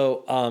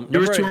 So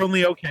yours two were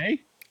only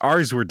okay.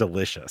 Ours were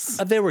delicious.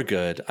 They were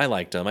good. I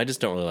liked them. I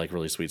just don't really like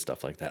really sweet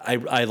stuff like that.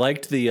 I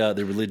liked the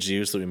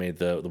religieuse that we made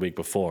the week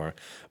before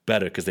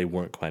better because they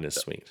weren't quite as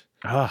sweet.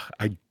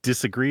 I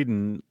disagreed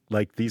and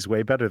liked these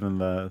way better than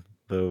the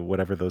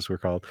whatever those were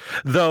called.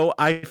 Though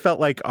I felt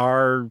like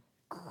our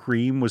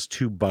cream was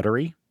too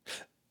buttery.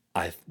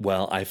 I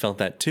felt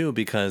that too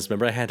because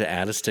remember I had to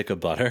add a stick of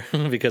butter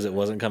because it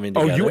wasn't coming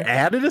together. Oh, you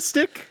added a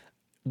stick?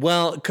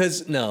 Well,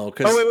 because oh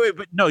wait,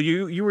 but no,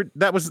 you were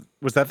was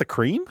that the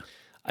cream?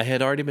 I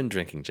had already been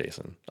drinking,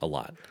 Jason, a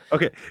lot.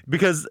 Okay,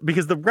 because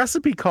the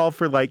recipe called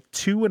for like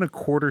 2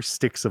 1/4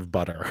 sticks of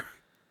butter.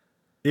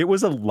 It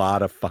was a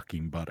lot of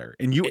fucking butter,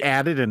 and you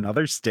added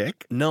another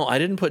stick. No, I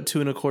didn't put 2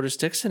 1/4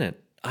 sticks in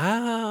it.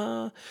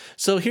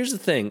 So here's the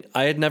thing: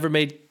 I had never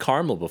made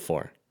caramel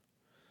before.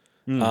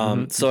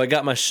 So I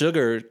got my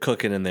sugar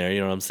cooking in there. You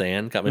know what I'm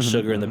saying? Got my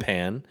sugar in the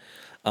pan.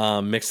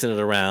 Mixing it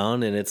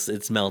around and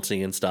it's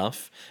melting and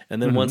stuff.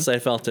 And then once I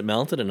felt it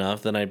melted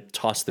enough, then I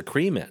tossed the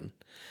cream in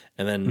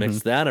and then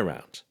mixed that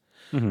around.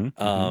 And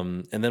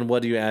then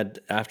what do you add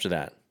after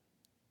that?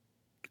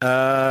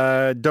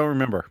 Don't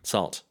remember.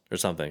 Salt or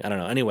something. I don't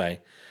know.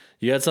 Anyway,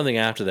 you had something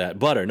after that.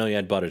 Butter. No, you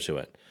had butter to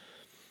it.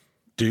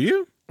 Do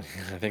you?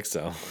 I think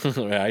so.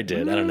 I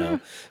did. I don't know.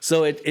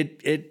 So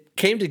it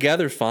came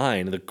together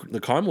fine.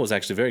 The caramel was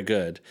actually very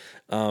good.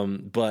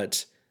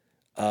 But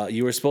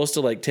you were supposed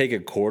to like take a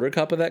 1/4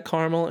 cup of that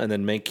caramel and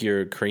then make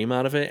your cream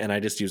out of it, and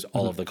I just used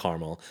all of the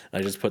caramel.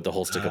 I just put the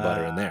whole stick of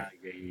butter in there,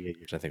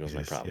 which I think was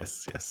my problem.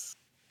 Yes.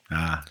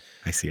 I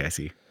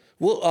see.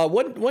 Well,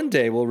 one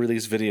day we'll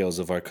release videos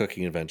of our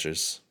cooking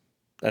adventures.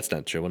 That's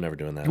not true. We're never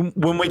doing that.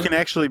 When we can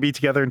actually be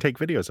together and take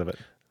videos of it.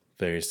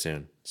 Very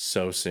soon.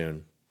 So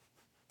soon.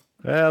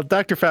 Well,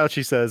 Dr.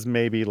 Fauci says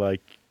maybe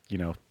like,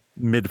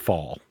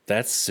 mid-fall.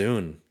 That's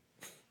soon.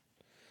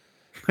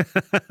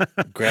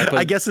 Grandpa,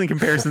 I guess in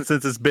comparison,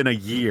 since it's been a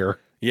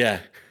year. Yeah.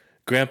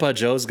 Grandpa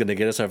Joe's going to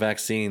get us our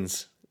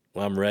vaccines.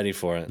 Well, I'm ready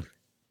for it.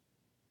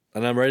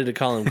 And I'm ready to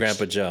call him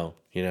Grandpa Joe,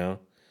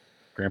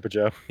 Grandpa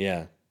Joe?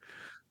 Yeah.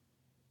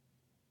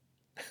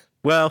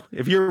 Well,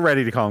 if you're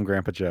ready to call him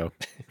Grandpa Joe,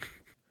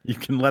 you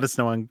can let us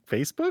know on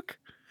Facebook.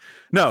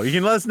 No, you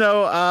can let us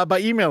know by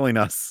emailing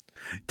us.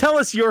 Tell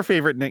us your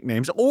favorite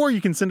nicknames, or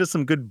you can send us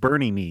some good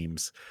Bernie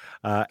memes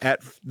at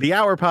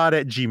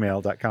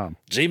thehourpod@gmail.com.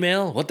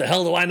 Gmail? What the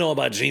hell do I know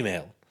about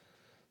Gmail?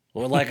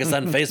 Or like us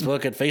on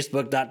Facebook at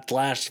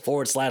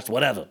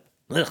facebook.com//whatever.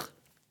 Ugh.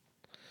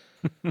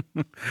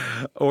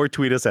 Or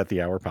tweet us at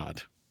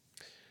thehourpod.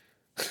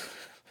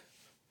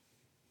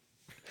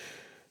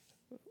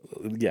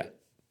 Yeah.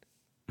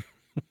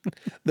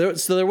 There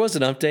was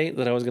an update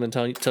that I was going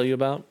to tell you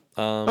about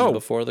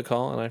before the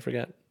call, and I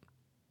forget.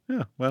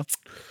 Yeah, well,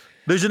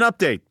 there's an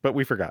update, but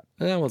we forgot.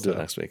 Yeah, we'll do it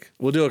next week.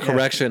 We'll do a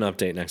correction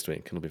update next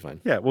week. It'll be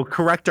fine. Yeah, we'll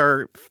correct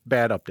our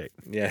bad update.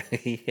 Yeah,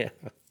 yeah.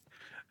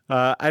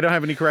 I don't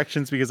have any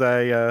corrections because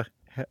I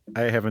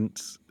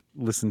haven't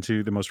listened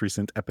to the most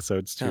recent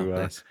episodes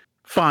to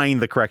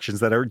find the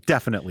corrections that are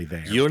definitely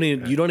there. You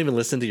don't even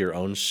listen to your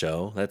own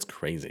show? That's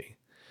crazy.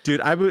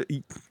 Dude,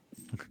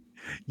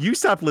 You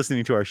stopped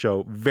listening to our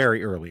show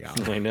very early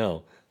on. I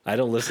know. I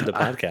don't listen to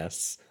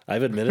podcasts.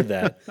 I've admitted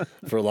that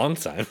for a long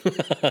time.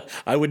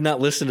 I would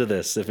not listen to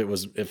this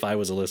if I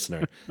was a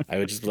listener. I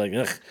would just be like,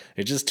 ugh,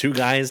 it's just two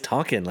guys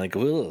talking. Like,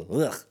 ugh,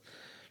 ugh.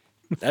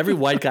 Every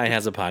white guy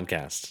has a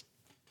podcast.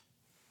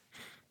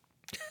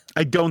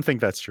 I don't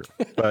think that's true,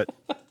 but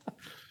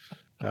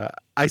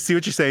I see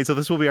what you're saying. So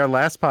this will be our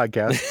last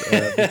podcast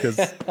because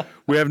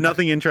we have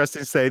nothing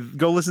interesting to say.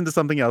 Go listen to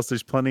something else.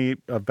 There's plenty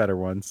of better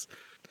ones.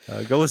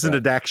 Go listen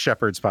to Dax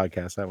Shepard's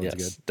podcast. That one's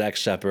good.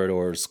 Dax Shepard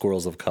or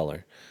Squirrels of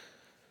Color.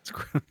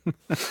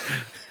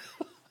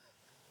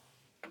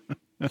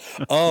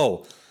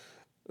 Oh,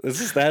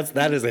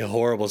 that is a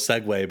horrible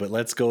segue, but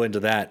let's go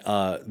into that.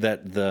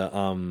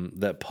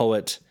 That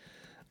poet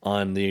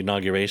on the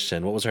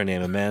inauguration. What was her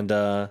name?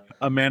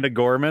 Amanda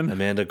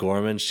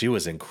Gorman. She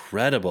was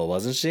incredible,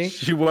 wasn't she?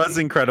 She was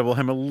incredible.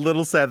 I'm a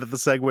little sad that the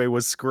segue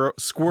was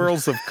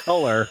Squirrels of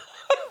Color,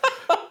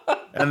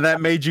 and that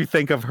made you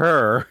think of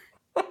her.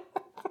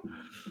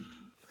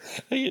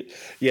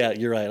 Yeah,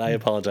 you're right. I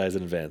apologize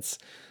in advance,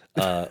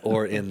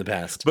 or in the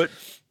past. But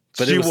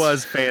she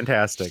was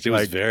fantastic. She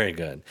was very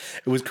good.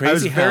 It was crazy. I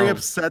was very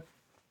upset.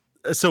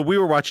 So we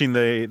were watching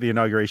the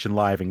inauguration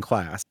live in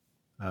class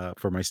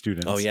for my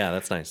students. Oh yeah,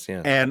 that's nice.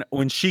 Yeah. And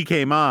when she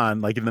came on,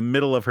 like in the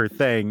middle of her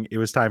thing, it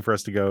was time for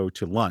us to go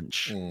to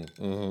lunch.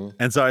 Mm-hmm.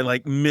 And so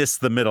I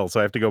missed the middle. So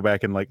I have to go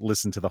back and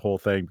listen to the whole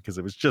thing because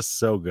it was just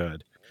so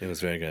good. It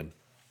was very good.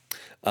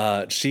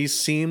 She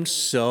seemed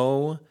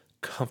so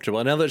comfortable.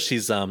 I know that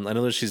she's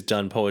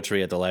done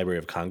poetry at the Library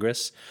of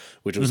Congress,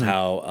 which was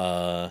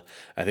how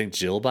I think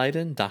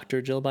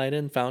Dr. Jill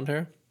Biden found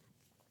her.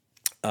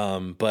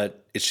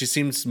 But she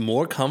seems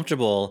more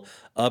comfortable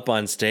up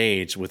on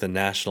stage with a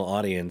national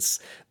audience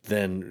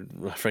than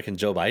freaking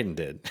Joe Biden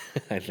did,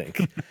 I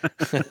think.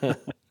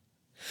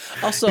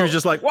 Also, he was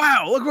just like,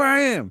 wow, look where I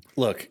am.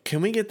 Look,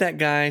 can we get that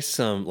guy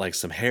some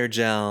hair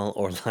gel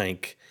or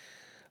like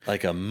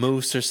a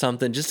mousse or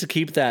something just to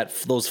keep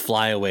those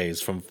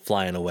flyaways from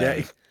flying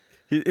away?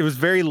 Yeah, it was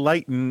very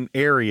light and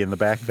airy in the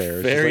back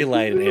there. Very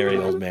light and airy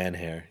old man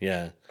hair.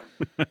 Yeah.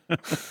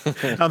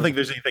 I don't think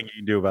there's anything you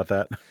can do about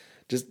that.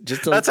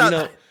 Just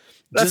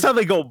that's how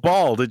they go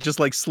bald. It just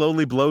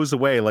slowly blows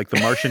away like the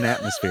Martian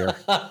atmosphere.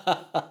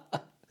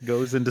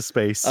 Goes into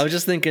space. I was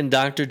just thinking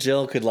Dr.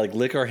 Jill could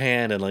lick her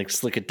hand and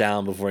slick it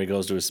down before he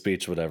goes to his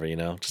speech, whatever,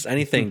 just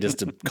anything just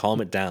to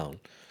calm it down.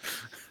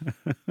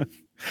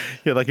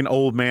 Yeah, like an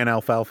old man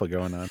alfalfa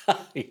going on.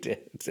 He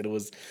did. And it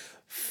was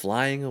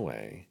flying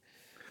away.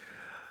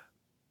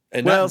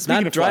 And well,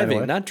 not driving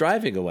away.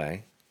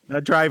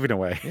 Not driving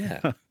away.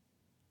 Yeah.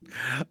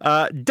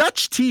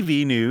 Dutch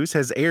TV news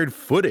has aired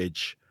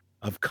footage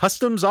of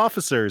customs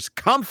officers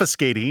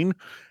confiscating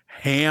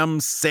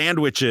ham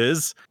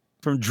sandwiches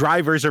from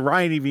drivers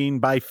arriving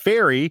by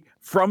ferry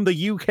from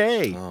the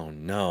UK. Oh,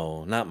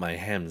 no, not my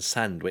ham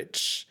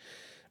sandwich.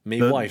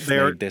 My wife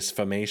made this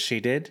for me,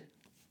 she did.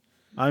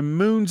 I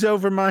moons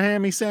over my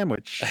hammy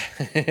sandwich.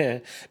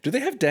 Do they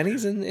have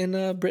Denny's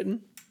in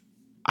Britain?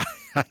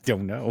 I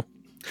don't know.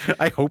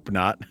 I hope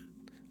not.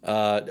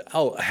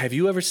 Have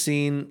you ever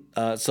seen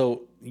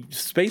so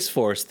Space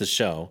Force the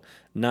show,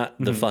 not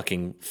the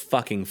fucking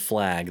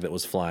flag that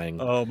was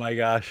flying? Oh my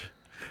gosh.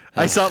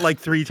 I saw it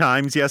 3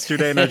 times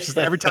yesterday, and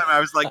every time I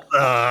was like,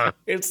 ugh.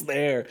 It's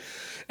there.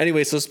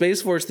 Anyway, so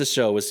Space Force the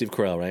show with Steve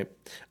Carell, right?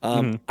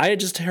 I had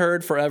just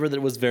heard forever that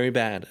it was very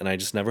bad, and I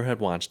just never had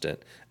watched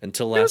it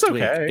until last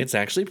week. It's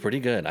actually pretty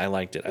good. I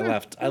liked it. I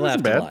laughed a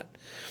lot.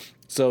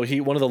 So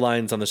one of the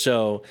lines on the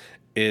show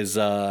is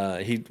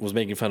he was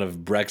making fun of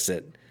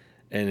Brexit.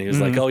 And he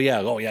was like, oh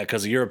yeah,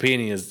 because the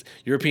European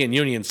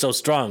Union's so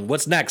strong.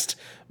 What's next?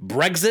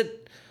 Brexit?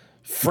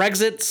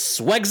 Frexit?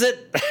 Swexit?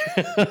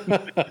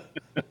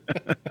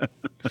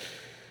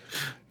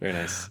 Very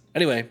nice.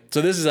 Anyway,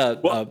 so this is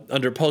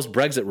under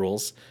post-Brexit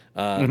rules,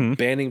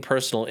 banning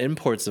personal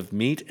imports of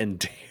meat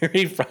and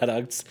dairy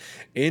products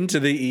into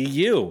the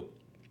EU.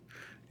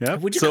 Yeah.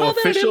 Would you call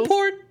that an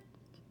import?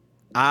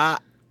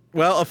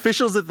 Well,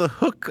 officials at the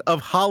Hook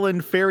of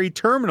Holland ferry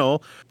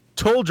terminal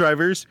told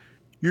drivers,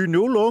 you're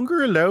no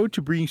longer allowed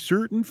to bring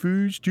certain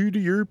foods to the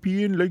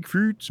European, like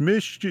fruits,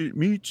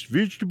 meats,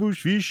 vegetables,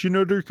 fish, and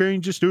other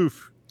kinds of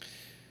stuff.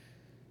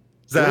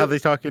 Is that how they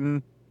talk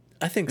in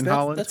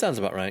Holland? That sounds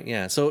about right,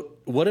 yeah. So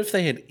what if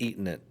they had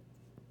eaten it?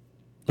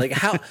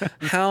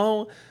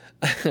 How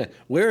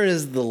where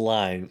is the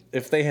line?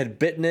 If they had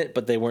bitten it,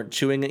 but they weren't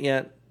chewing it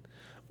yet?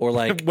 Or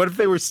what if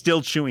they were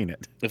still chewing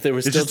it? If they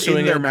were still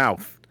chewing in their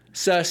mouth.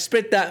 So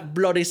spit that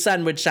bloody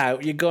sandwich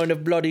out. You're going to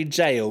bloody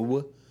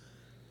jail.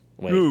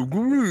 Wait.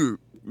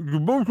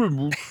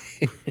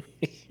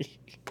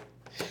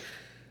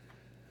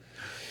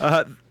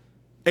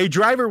 A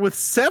driver with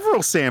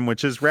several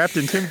sandwiches wrapped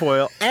in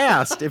tinfoil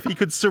asked if he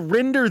could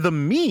surrender the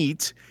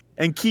meat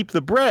and keep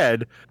the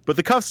bread, but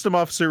the custom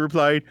officer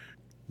replied,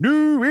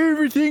 no,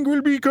 everything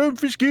will be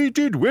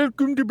confiscated.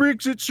 Welcome to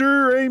Brexit,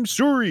 sir. I'm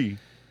sorry.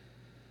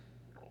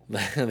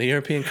 The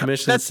European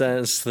Commission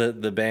says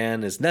that the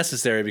ban is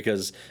necessary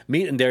because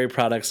meat and dairy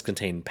products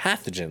contain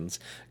pathogens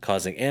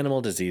causing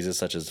animal diseases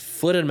such as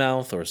foot and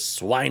mouth or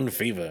swine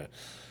fever,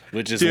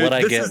 which is what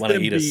I get when I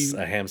eat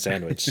a ham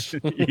sandwich.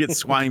 You get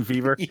swine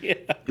fever. Yeah.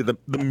 The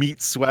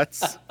meat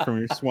sweats from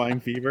your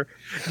swine fever.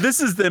 This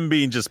is them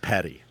being just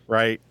petty,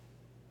 right?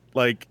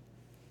 Like,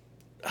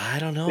 I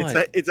don't know.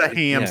 It's a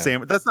ham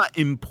sandwich. That's not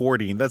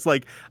importing. That's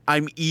like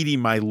I'm eating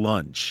my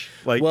lunch.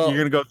 Like, you're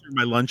gonna go through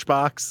my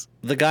lunchbox.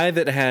 The guy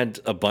that had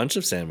a bunch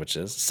of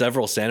sandwiches,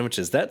 several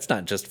sandwiches, that's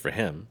not just for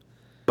him.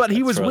 But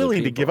he was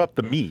willing to give up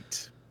the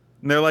meat.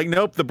 And they're like,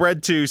 nope, the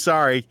bread too.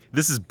 Sorry,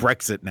 this is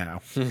Brexit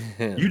now.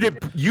 You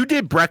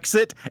did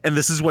Brexit, and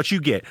this is what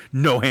you get.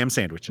 No ham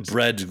sandwiches.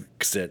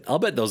 Brexit. I'll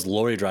bet those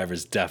lorry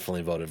drivers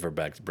definitely voted for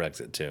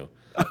Brexit too.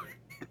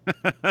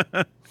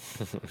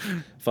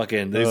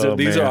 Fucking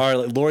these are our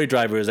lorry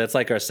drivers. That's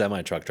like our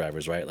semi truck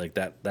drivers, right? Like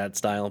that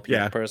style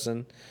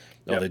person.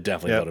 Oh, they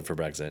definitely voted for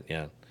Brexit.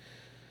 Yeah.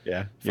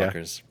 Yeah.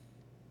 Fuckers.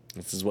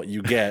 This is what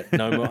you get.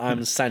 No,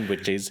 I'm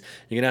sandwiches.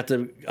 You're gonna have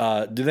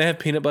to. Do they have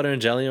peanut butter and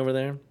jelly over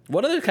there?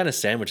 What other kind of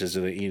sandwiches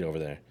do they eat over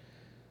there?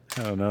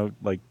 I don't know,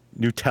 like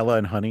Nutella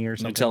and honey or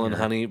something. Nutella and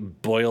honey,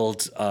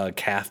 boiled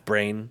calf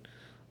brain,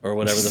 or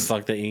whatever the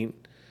fuck they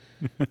eat.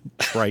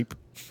 Tripe.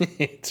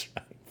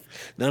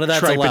 None of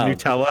that's allowed. And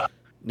Nutella.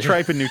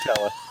 Tripe and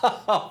Nutella.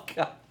 Oh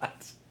God.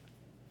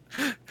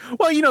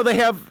 Well, they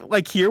have,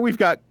 like, here we've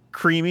got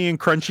creamy and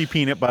crunchy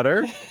peanut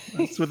butter.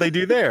 That's what they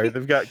do there.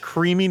 They've got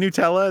creamy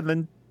Nutella and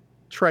then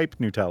tripe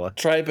Nutella.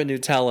 Tripe and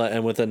Nutella,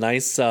 and with a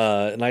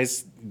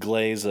nice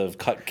glaze of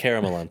cut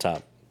caramel on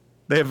top.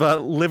 They have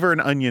liver and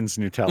onions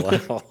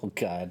Nutella. Oh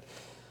God.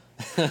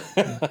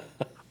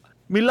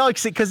 Me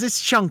likes it because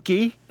it's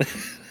chunky.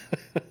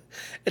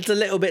 It's a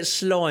little bit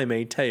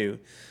slimy too.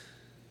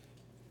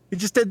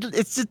 It's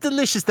just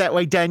delicious that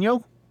way,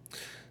 Daniel.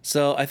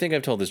 So I think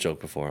I've told this joke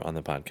before on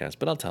the podcast,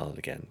 but I'll tell it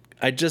again.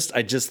 I just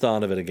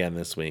thought of it again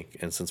this week,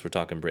 and since we're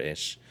talking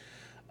British,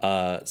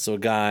 so a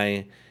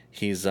guy,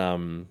 he's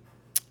so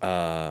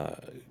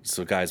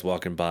a guy's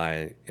walking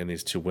by, and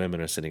these two women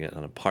are sitting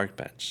on a park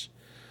bench,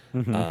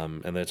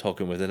 and they're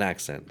talking with an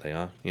accent. They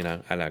are,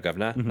 hello,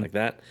 governor, like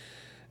that,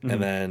 and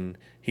then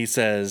he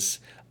says,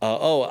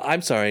 "Oh,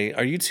 I'm sorry,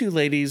 are you two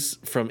ladies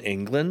from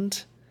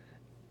England?"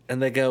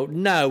 And they go,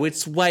 "No,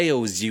 it's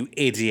Wales, you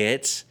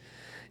idiot."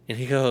 And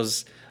he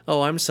goes,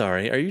 "Oh, I'm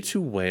sorry. Are you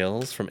two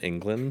whales from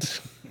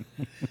England?"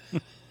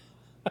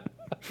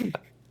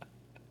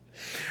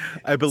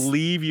 I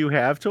believe you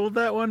have told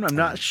that one. I'm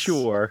not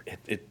sure.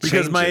 It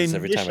changes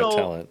every time I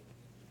tell it.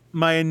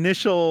 My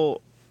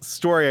initial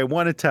story I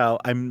want to tell,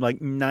 I'm like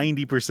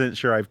 90%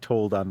 sure I've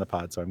told on the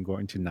pod, so I'm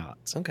going to not.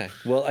 Okay.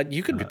 Well,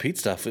 you can repeat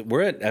stuff.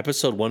 We're at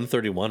episode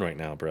 131 right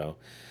now, bro.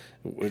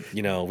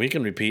 We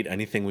can repeat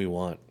anything we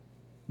want.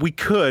 We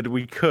could,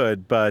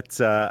 but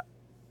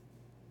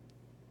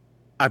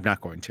I'm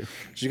not going to.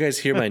 Did you guys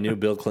hear my new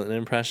Bill Clinton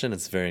impression?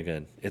 It's very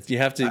good. You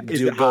have to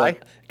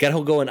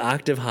go an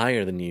octave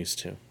higher than you used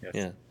to. Yes.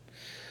 Yeah.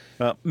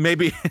 Well,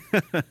 maybe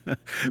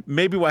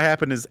what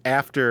happened is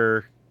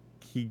after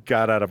he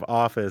got out of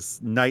office,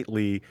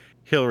 nightly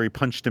Hillary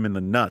punched him in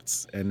the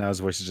nuts, and now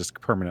his voice is just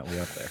permanently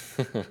up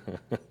there.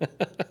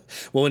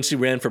 Well, when she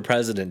ran for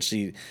president,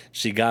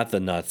 she got the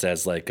nuts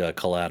as like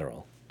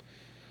collateral.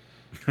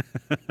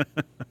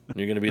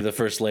 You're gonna be the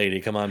first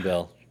lady. Come on,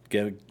 Bill.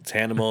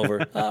 Hand him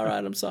over. All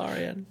right, I'm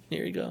sorry, and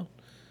here you go.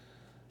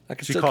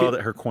 She called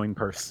it her coin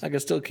purse. I can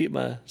still keep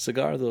my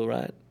cigar though,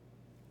 right?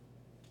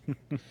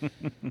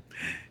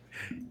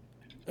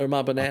 Or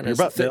my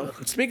bananas.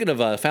 Speaking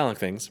of phallic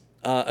things,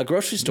 a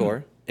grocery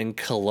store in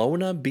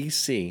Kelowna,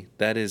 BC,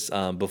 that is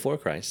before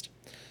Christ,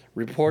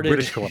 reported.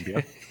 British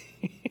Columbia.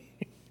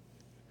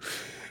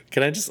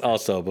 Can I just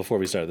also, before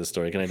we start this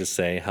story, can I just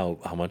say how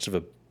much of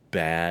a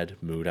bad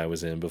mood I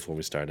was in before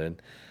we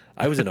started?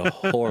 I was in a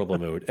horrible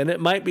mood, and it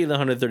might be the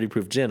 130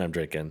 proof gin I'm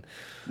drinking.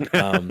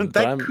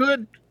 That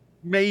could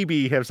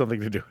maybe have something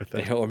to do with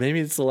it, or maybe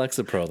it's the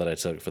Lexapro that I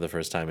took for the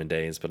first time in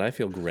days. But I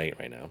feel great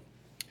right now.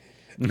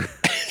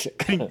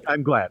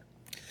 I'm glad.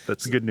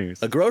 That's good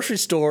news. A grocery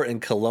store in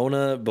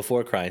Kelowna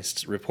before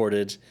Christ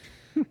reported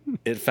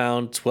it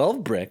found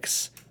 12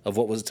 bricks of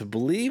what was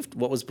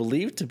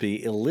believed to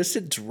be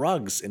illicit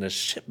drugs in a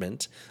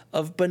shipment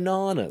of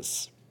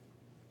bananas.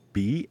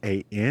 Bananas.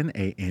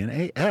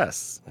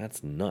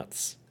 That's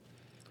nuts.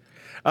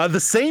 The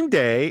same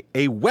day,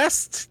 a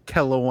West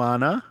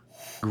Kelowna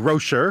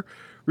grocer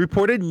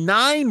reported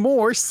 9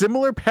 more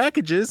similar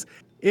packages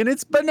in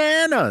its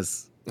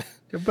bananas.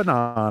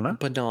 Banana.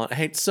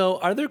 Hey, so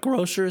are there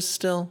grocers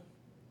still?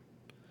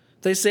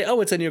 They say, "Oh,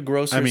 it's in your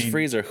grocer's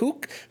freezer."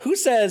 Who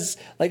says,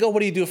 like, "Oh,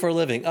 what do you do for a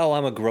living?" "Oh,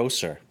 I'm a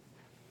grocer."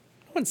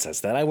 No one says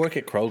that. I work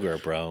at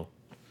Kroger, bro.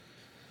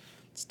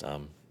 It's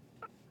dumb.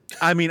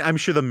 I'm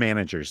sure the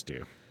managers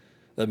do.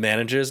 The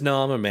managers?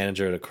 No, I'm a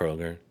manager at a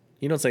Kroger.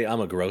 You don't say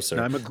I'm a grocer.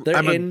 No,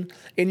 They're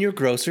in your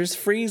grocer's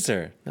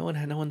freezer. No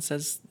one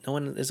says no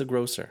one is a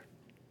grocer.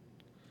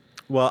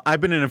 Well,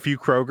 I've been in a few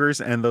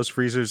Krogers, and those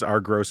freezers are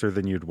grosser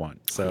than you'd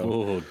want. So,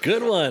 ooh,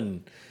 good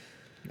one.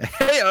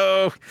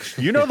 Hey-oh!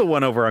 You know the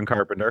one over on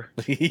Carpenter.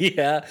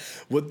 Yeah.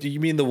 What do you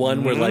mean, the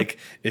one where, Mhm. like,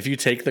 if you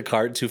take the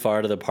cart too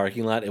far to the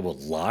parking lot, it will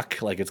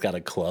lock, like it's got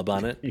a club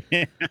on it,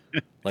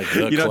 like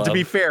the To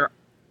be club? fair,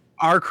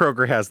 our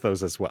Kroger has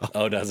those as well.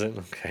 Oh, does it?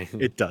 Okay.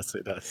 It does.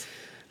 It does.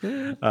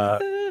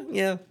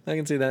 Yeah, I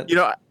can see that. You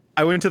know,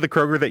 I went to the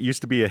Kroger that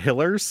used to be a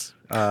Hiller's.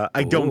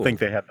 I don't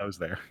think Ooh. they had those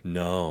there.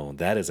 No,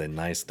 that is a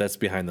nice. That's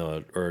behind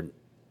the, or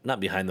not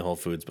behind the Whole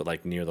Foods, but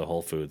like near the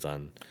Whole Foods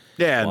on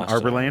Yeah, in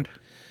Washington, right? Arborland.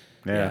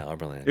 Yeah. Yeah,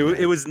 Arborland. It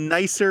Yeah, was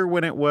nicer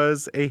when it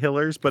was a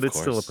Hiller's, but of it's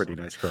still a course. pretty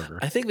nice Kroger.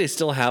 I think they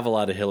still have a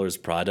lot of Hiller's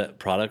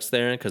products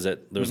there because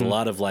there's a Mhm.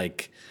 lot of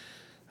like.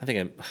 I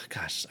think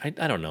gosh, I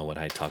don't know what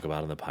I talk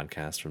about on the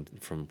podcast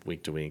from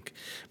week to week.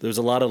 There's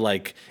a lot of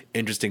like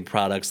interesting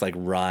products like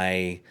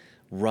rye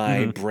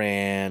Mhm.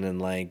 bran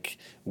and like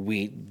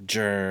wheat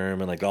germ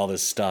and like all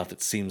this stuff.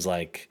 It seems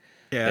like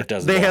Yeah. it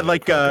doesn't They belong had in a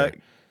like Kroger.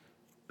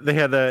 they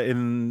had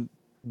in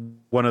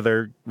one of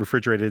their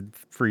refrigerated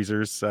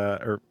freezers,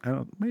 or I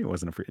don't, maybe it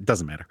wasn't a freezer. It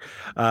doesn't matter.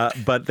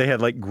 But they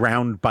had like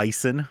ground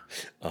bison,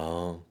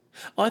 Oh,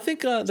 I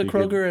think so the you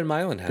could Kroger in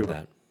Milan had do a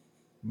that.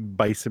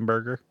 bison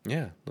burger.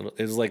 Yeah,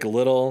 it was like a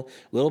little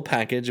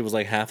package. It was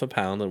like half a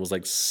pound. It was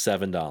like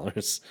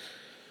 $7.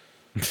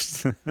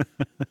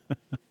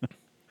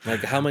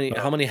 Like how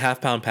many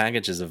half pound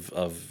packages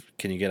of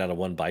can you get out of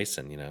one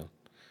bison? You know,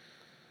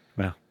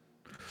 Well,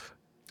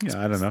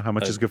 yeah, I don't know how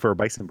much uh, is good for a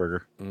bison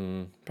burger.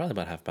 probably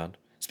about half pound.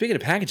 Speaking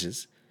of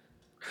packages,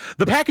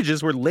 The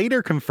packages were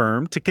later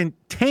confirmed to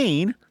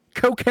contain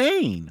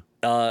cocaine.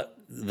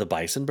 the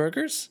bison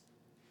burgers.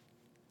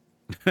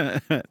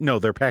 No,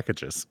 they're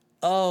packages.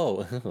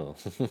 Oh,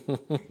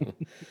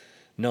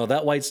 no,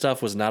 that white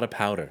stuff was not a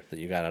powder that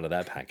you got out of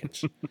that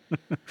package.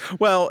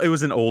 Well, it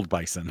was an old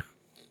bison.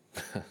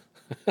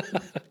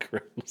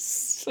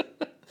 Gross.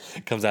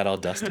 Comes out all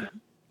dusty.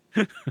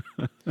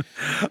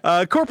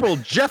 Corporal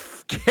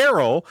Jeff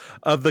Carroll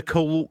of the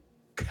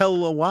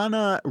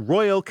Kelowna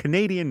Royal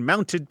Canadian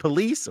Mounted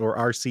Police, or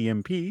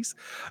RCMPs,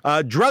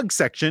 drug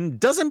section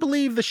doesn't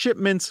believe the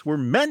shipments were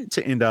meant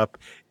to end up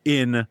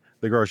in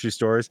the grocery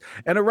stores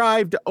and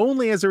arrived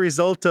only as a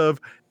result of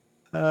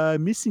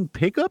missing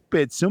pickup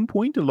at some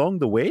point along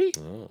the way.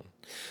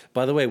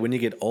 By the way, when you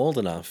get old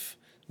enough,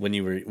 when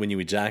you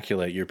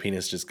ejaculate, your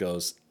penis just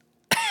goes.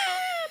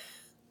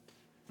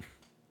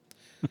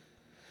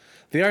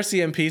 The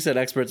RCMP said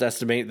experts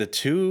estimate the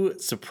two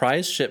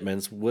surprise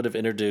shipments would have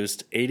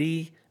introduced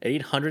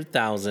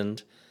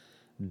 800,000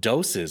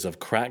 doses of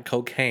crack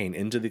cocaine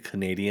into the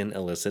Canadian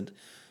illicit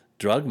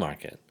drug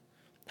market.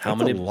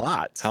 That's a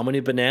lot. How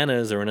many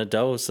bananas are in a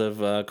dose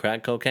of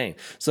crack cocaine?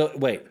 So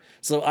wait,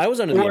 so I was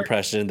under the Or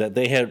impression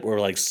that were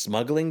like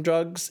smuggling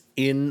drugs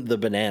in the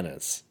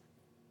bananas.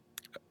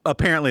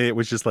 apparently it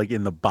was just like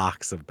in the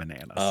box of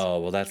bananas. Oh,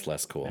 well, that's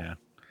less cool. Yeah.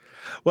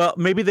 Well,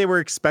 maybe they were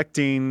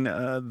expecting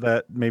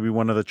that maybe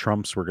one of the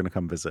Trumps were going to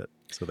come visit.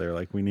 So they're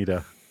like, we need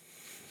to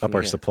up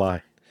our Yeah.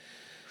 supply.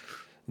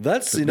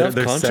 That's enough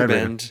they're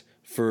contraband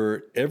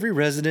for every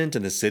resident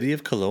in the city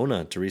of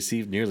Kelowna to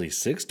receive nearly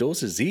 6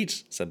 doses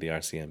each, said the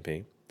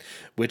RCMP,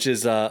 which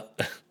is a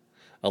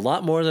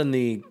lot more than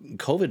the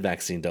COVID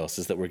vaccine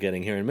doses that we're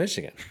getting here in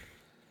Michigan.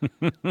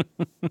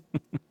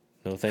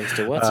 No thanks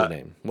to what's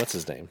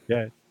his name?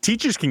 Yeah.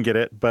 Teachers can get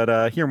it,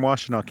 but here in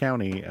Washtenaw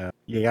County,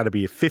 you got to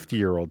be a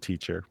 50-year-old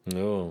teacher.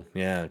 Oh,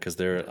 yeah, because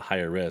they're at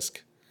higher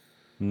risk.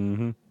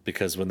 Mm-hmm.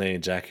 Because when they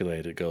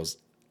ejaculate, it goes.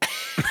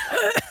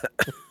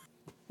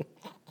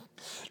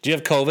 Do you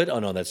have COVID? Oh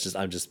no, that's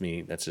just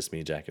me. That's just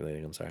me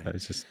ejaculating. I'm sorry.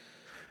 It's just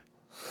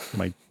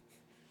my.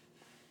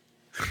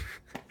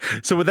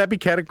 So would that be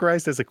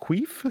categorized as a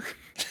queef?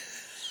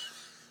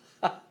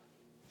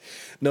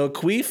 No,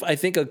 queef. I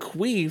think a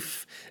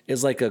queef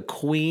is like a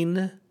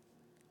queen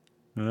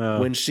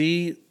when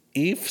she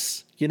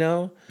eefs, you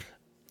know?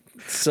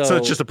 So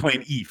it's just a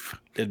plain eef.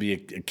 It'd be a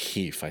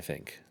keef, I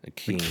think. A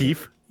keen.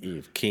 keef?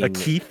 Eve. King. A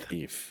keith?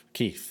 Eef.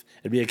 Keith.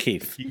 It'd be a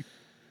keith.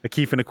 A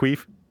keef and a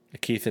queef? A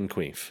keith and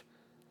queef.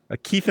 A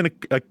keef and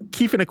a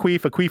keef and a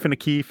queef and a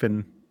keef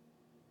and...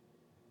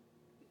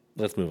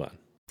 Let's move on.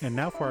 And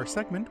now for our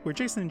segment where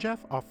Jason and Jeff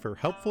offer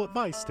helpful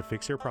advice to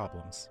fix your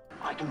problems.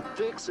 I can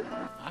fix it.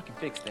 I can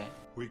fix that.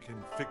 We can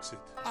fix it.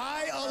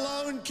 I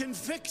alone can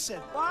fix it.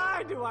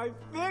 Why do I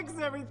fix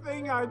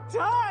everything I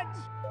touch?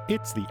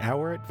 It's the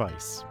Hour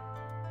Advice.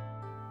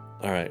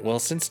 All right. Well,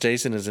 since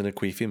Jason is in a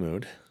queefy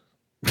mood,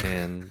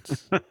 and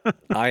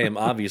I am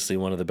obviously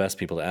one of the best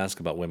people to ask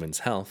about women's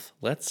health,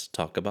 let's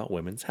talk about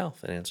women's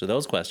health and answer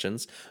those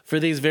questions for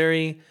these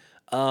very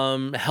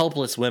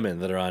helpless women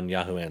that are on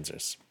Yahoo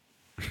Answers.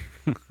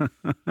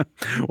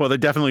 Well, they're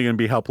definitely going to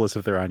be helpless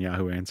if they're on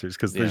Yahoo Answers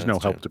because there's no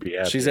that's help true. to be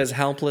had. She's here. as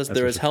helpless. That's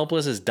They're for as sure.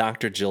 helpless as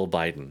Dr. Jill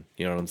Biden.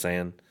 You know what I'm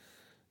saying?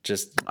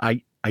 Just,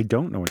 I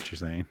don't know what you're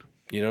saying.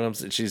 you know what I'm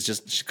saying? She's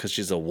just, because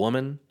she's a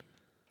woman.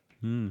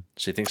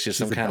 She thinks she's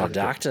some a kind of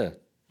doctor.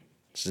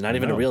 She's not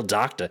even a No. real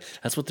doctor.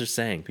 That's what they're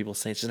saying. People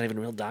say she's not even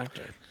a real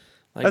doctor.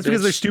 Like, That's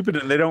because they're bitch, stupid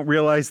and they don't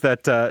realize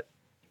that the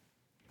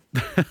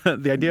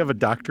idea of a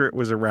doctorate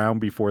was around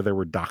before there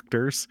were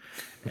doctors,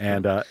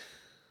 and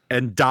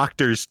and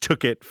doctors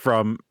took it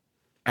from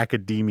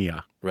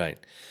academia. Right.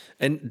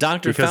 And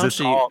Dr. Because it's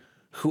Fauci, all-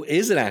 who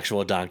is an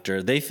actual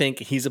doctor, they think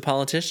he's a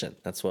politician.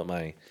 That's what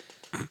my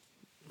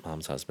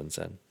mom's husband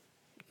said.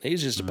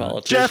 He's just a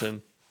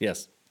politician.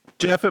 Yes.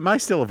 Jeff, am I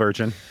still a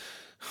virgin?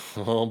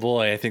 Oh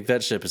boy, I think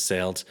that ship has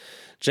sailed.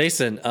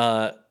 Jason,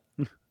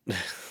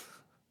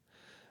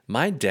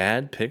 my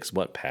dad picks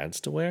what pads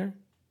to wear.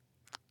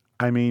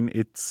 I mean,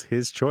 it's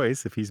his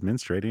choice. If he's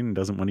menstruating and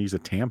doesn't want to use a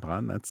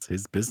tampon, that's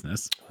his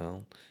business.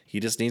 Well, he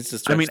just needs to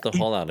stretch the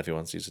hole out if he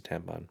wants to use a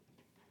tampon.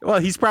 Well,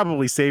 he's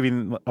probably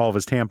saving all of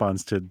his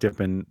tampons to dip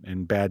in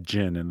bad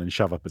gin and then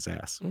shove up his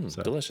ass.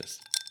 So. Delicious.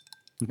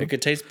 It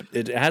could taste.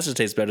 It has to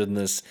taste better than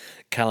this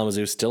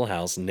Kalamazoo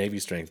Stillhouse Navy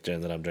strength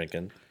gin that I'm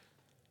drinking.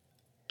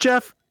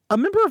 Jeff, a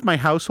member of my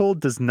household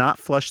does not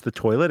flush the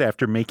toilet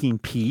after making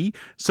pee,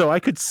 so I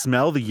could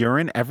smell the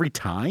urine every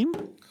time?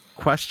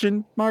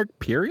 Question mark,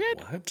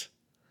 period? What?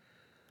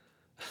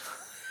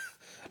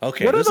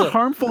 Okay. What are the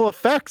harmful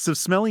effects of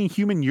smelling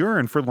human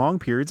urine for long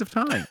periods of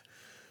time?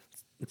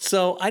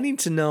 So I need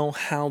to know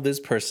how this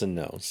person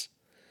knows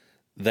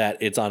that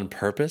it's on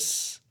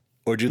purpose,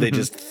 or do they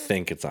just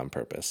think it's on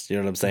purpose? You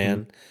know what I'm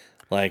saying?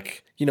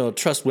 Like,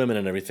 trust women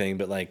and everything,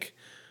 but like,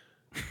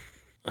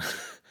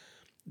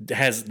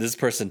 has this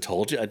person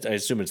told you? I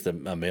assume it's a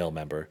male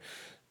member.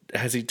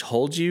 Has he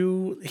told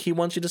you he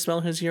wants you to smell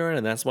his urine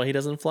and that's why he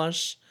doesn't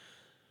flush?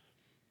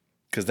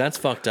 Because that's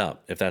fucked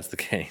up if that's the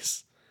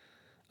case.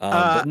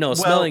 But no,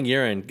 smelling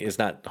urine is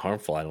not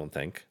harmful, I don't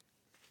think.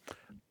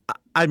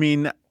 I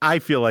mean, I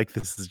feel like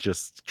this is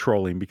just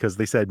trolling because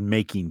they said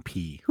making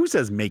pee. Who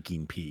says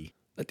making pee?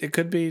 It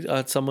could be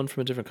someone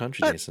from a different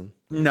country, Jason.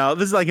 No,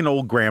 this is like an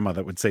old grandma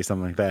that would say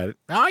something like that.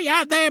 Oh,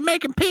 yeah, they're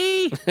making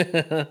pee.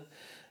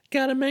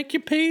 Gotta make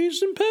your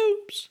pees and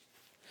poops.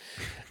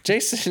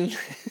 Jason,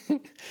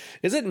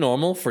 is it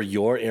normal for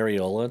your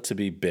areola to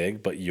be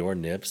big, but your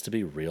nips to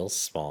be real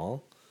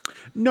small?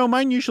 No,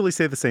 mine usually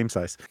stay the same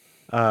size,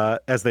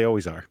 as they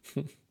always are.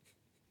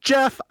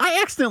 Jeff,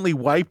 I accidentally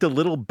wiped a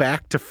little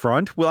back to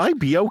front. Will I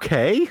be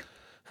okay?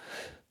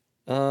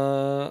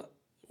 Well,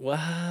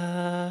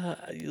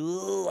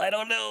 I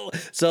don't know.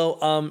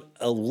 So,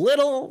 a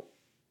little,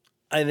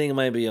 I think it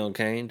might be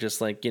okay.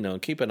 Just like,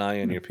 keep an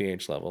eye on your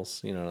pH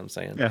levels. You know what I'm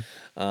saying? Yeah.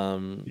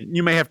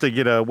 You may have to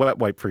get a wet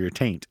wipe for your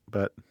taint,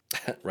 but.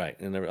 Right.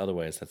 In other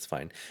ways, that's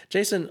fine.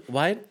 Jason,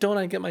 why don't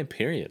I get my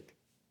period?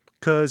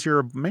 Because you're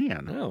a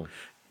man. Oh.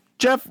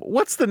 Jeff,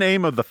 what's the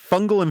name of the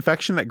fungal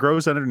infection that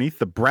grows underneath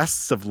the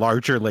breasts of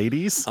larger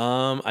ladies?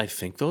 I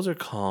think those are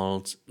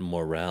called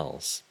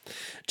morels.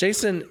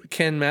 Jason,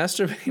 can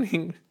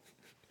masturbating...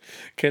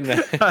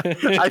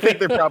 I think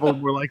they're probably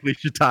more likely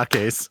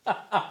shiitakes.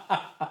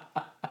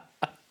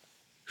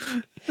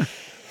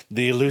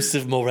 The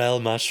elusive morel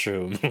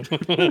mushroom.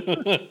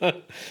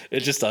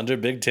 It's just under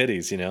big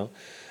titties,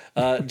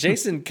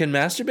 Jason, can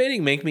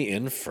masturbating make me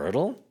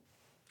infertile?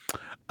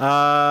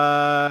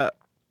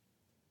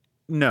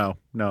 No,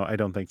 I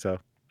don't think so.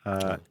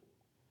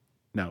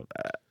 No,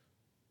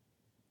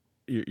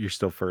 you're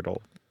still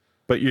fertile,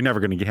 but you're never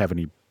going to have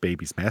any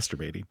babies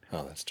masturbating.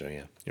 Oh, that's true.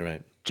 Yeah, you're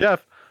right.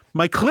 Jeff,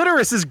 my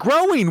clitoris is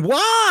growing.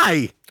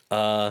 Why?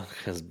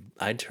 Because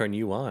I turn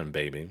you on,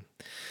 baby.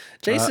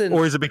 Jason,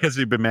 or is it because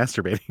you've been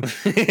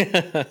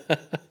masturbating?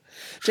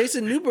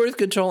 Jason, new birth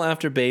control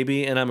after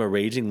baby, and I'm a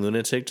raging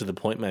lunatic to the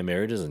point my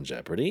marriage is in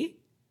jeopardy.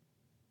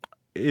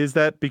 Is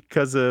that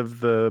because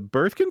of the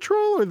birth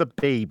control or the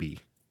baby?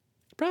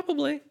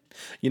 Probably.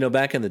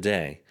 Back in the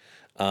day,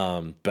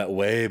 but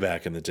way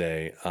back in the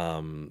day,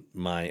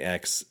 my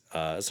ex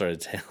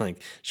started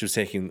she was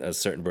taking a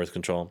certain birth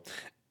control,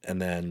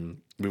 and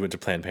then we went to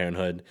Planned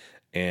Parenthood,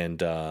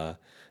 and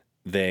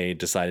they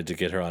decided to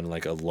get her on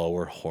like a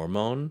lower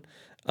hormone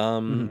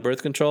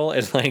birth control,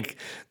 and like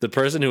the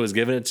person who was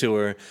giving it to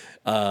her,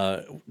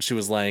 she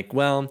was like,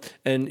 well,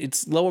 and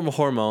it's lower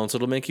hormone, so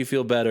it'll make you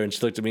feel better. And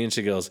she looked at me and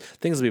she goes,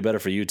 things will be better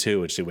for you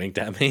too. And she winked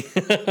at me.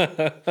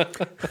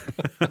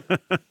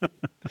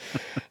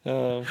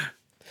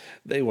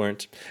 They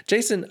weren't.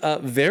 Jason,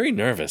 very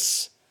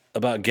nervous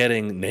about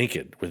getting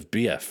naked with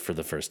BF for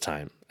the first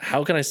time.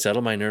 How can I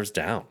settle my nerves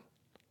down?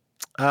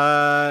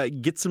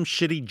 Get some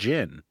shitty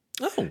gin.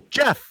 Oh,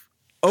 Jeff,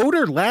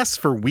 odor lasts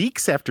for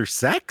weeks after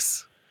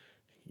sex?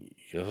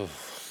 Oh,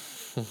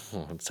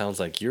 it sounds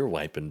like you're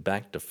wiping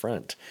back to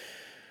front.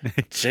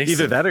 Jason.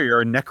 Either that or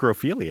you're a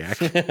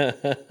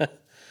necrophiliac.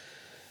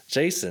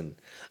 Jason,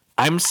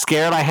 I'm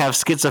scared I have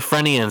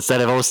schizophrenia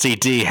instead of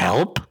OCD.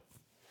 Help?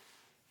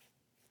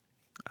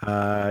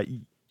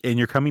 And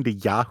you're coming to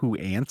Yahoo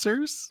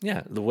Answers?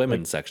 Yeah, the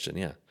women's section,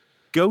 yeah.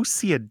 Go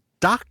see a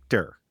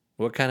doctor.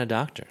 What kind of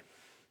doctor?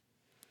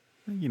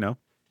 The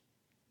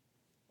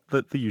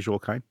usual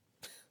kind.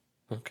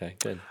 Okay,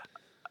 good.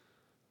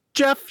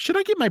 Jeff, should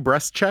I get my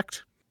breast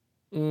checked?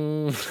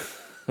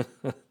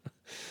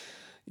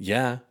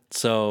 Yeah.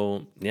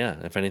 So, yeah,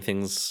 if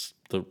anything's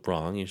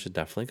wrong, you should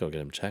definitely go get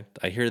them checked.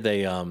 I hear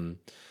they,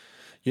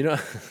 you know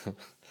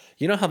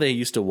how they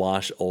used to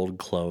wash old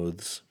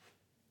clothes?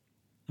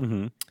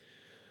 Mm-hmm.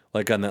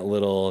 Like on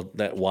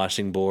that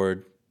washing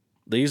board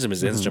They use them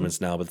as instruments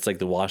now, but it's like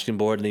the washing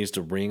board, and they used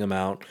to wring them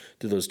out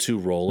through those two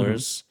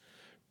rollers.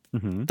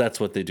 That's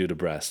what they do to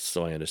breasts,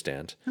 so I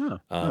understand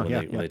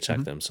when they check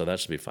them. So that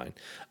should be fine.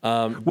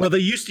 Well, they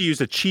used to use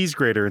a cheese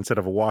grater instead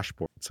of a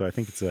washboard, so I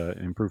think it's an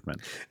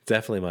improvement.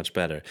 Definitely much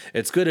better.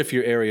 It's good if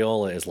your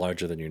areola is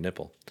larger than your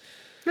nipple.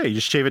 Yeah, you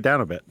just shave it down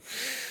a bit.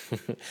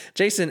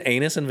 Jason,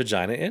 anus and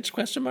vagina itch?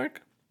 Question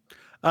mark.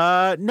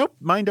 Nope,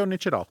 mine don't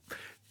itch at all.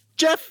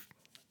 Jeff,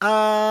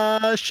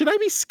 should I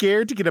be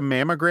scared to get a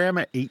mammogram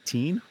at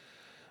 18?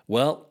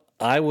 Well,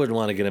 I wouldn't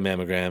want to get a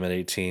mammogram at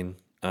 18.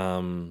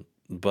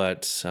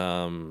 But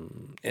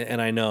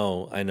and I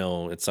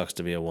know it sucks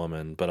to be a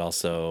woman, but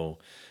also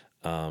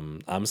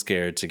I'm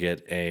scared to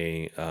get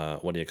a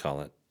what do you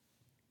call it?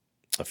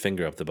 A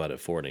finger up the butt at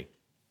 40.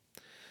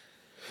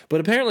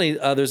 But apparently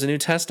there's a new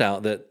test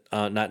out that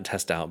not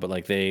test out, but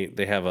like they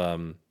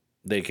have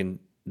they can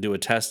do a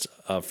test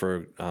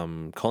for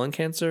colon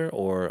cancer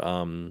or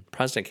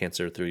prostate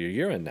cancer through your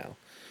urine now,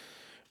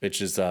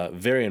 which is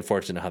very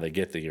unfortunate how they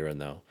get the urine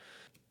though.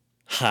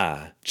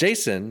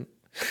 Jason.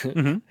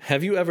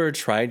 Have you ever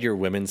tried your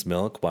women's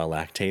milk while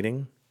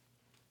lactating?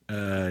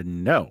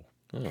 No.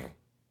 Oh,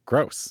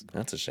 Gross.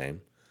 that's a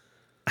shame.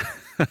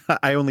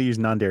 I only use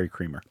non-dairy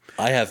creamer.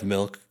 I have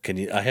milk.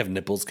 I have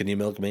nipples. Can you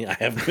milk me? I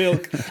have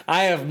milk.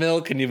 I have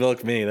milk. Can you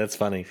milk me? That's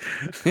funny.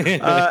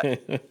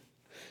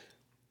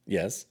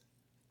 Yes.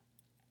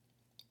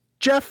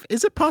 Jeff,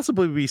 is it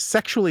possible to be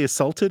sexually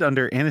assaulted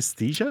under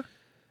anesthesia?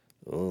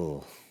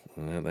 Oh,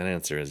 that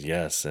answer is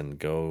yes. And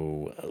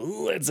go.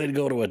 Let's say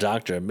go to a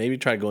doctor. Maybe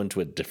try going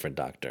to a different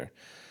doctor.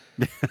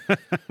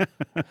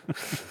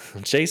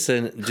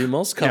 Jason, do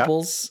most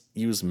couples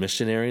use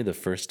missionary the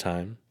first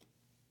time?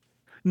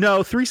 No,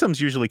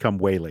 threesomes usually come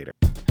way later.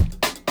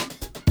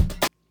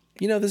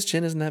 You know, this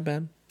chin isn't that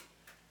bad.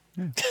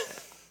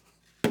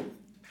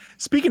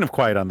 Speaking of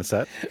quiet on the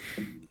set.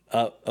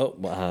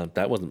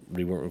 That wasn't,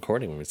 we weren't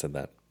recording when we said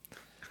that.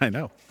 I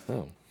know.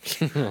 Oh,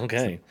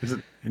 okay. It's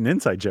an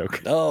inside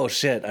joke. Oh,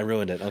 shit. I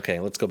ruined it. Okay,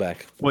 let's go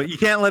back. Well, you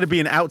can't let it be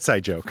an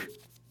outside joke.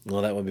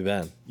 Well, that would be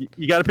bad.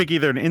 You got to pick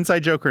either an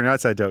inside joke or an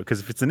outside joke, because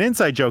if it's an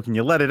inside joke and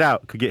you let it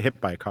out, it could get hit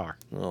by a car.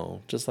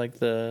 Oh, just like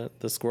the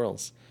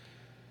squirrels.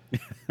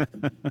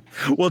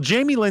 Well,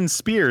 Jamie Lynn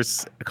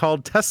Spears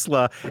called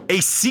Tesla a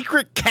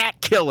secret cat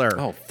killer.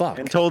 Oh, fuck.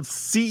 And told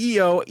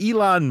CEO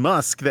Elon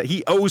Musk that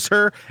he owes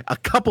her a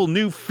couple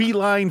new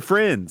feline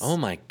friends. Oh,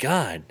 my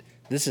God.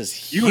 This is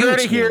huge. You heard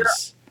it here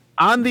news.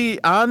 on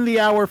the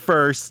hour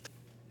first.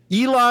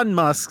 Elon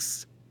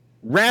Musk's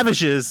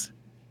ravishes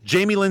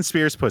Jamie Lynn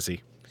Spears'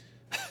 pussy.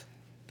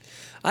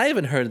 I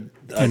haven't heard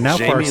And now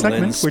for our Jamie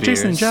segment Lynn where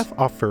Jason and Spears Jeff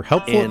offer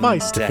helpful in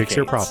advice to fix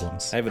your decades.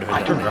 problems. I haven't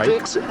heard that. Right?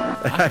 Fix it.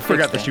 I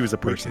forgot that she was a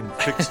person.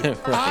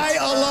 I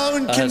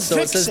alone can So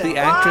it fix says it. the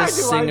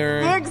actress, Why do I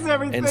singer, fix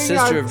everything and sister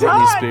I of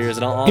Britney touch? Spears,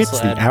 and I'll also It's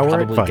the add hour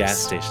probably advice. gas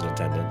station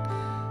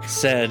attendant,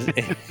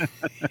 said,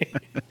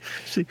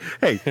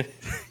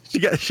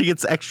 She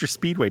gets extra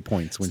speedway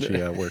points when she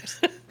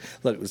works.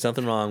 "Look, there's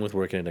nothing wrong with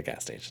working at a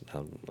gas station.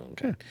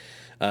 Okay,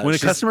 When a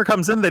customer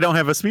comes in, they don't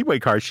have a speedway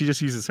card. She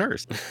just uses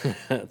hers.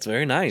 it's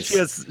very nice."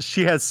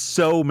 She has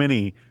so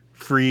many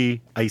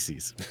free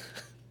ices.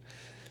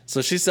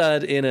 So she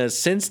said in a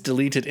since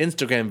deleted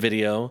Instagram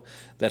video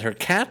that her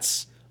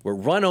cats were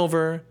run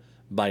over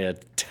by a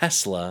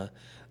Tesla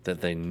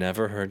that they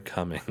never heard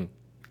coming.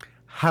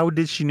 How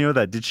did she know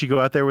that? Did she go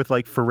out there with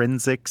like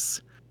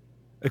forensics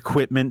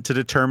equipment to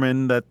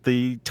determine that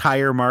the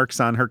tire marks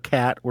on her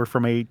cat were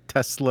from a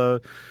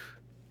Tesla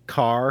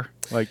car?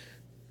 Like,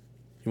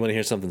 You want to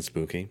hear something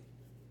spooky?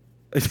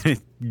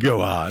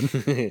 go on.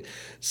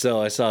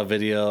 So I saw a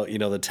video, you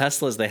know, the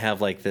Teslas, they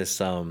have like this,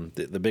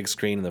 the big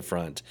screen in the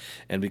front.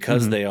 And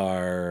because they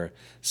are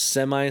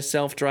semi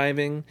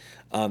self-driving,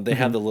 they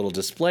have the little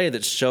display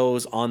that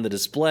shows on the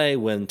display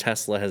when the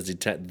Tesla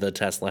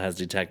has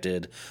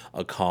detected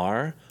a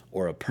car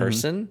or a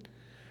person.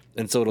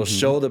 And so it'll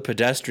show the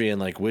pedestrian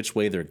like which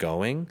way they're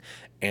going.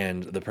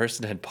 And the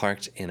person had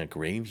parked in a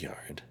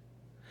graveyard.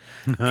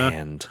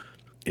 And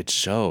it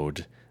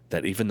showed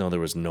that even though there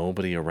was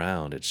nobody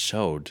around, it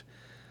showed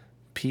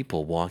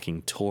people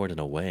walking toward and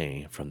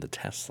away from the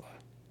Tesla.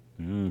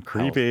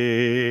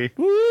 Creepy.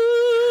 Woo!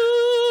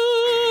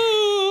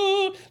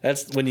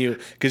 That's when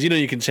because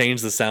you can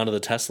change the sound of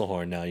the Tesla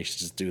horn now. You should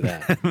just do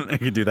that. I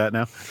can do that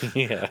now.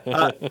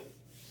 Yeah.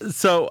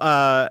 So,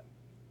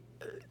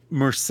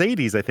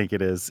 Mercedes, I think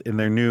it is, in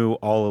their new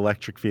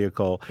all-electric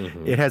vehicle,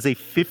 it has a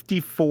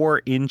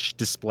 54-inch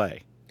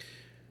display.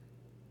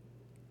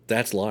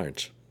 That's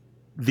large.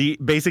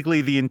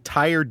 Basically the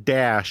entire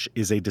dash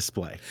is a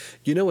display.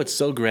 You know what's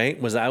so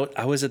great was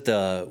I was at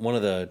one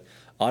of the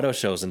auto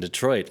shows in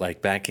Detroit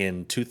like back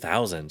in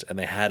 2000, and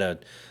they had a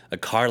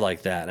car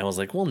like that, and I was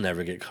like, we'll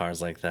never get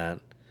cars like that,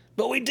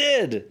 but we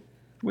did.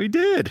 We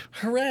did.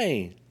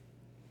 Hooray!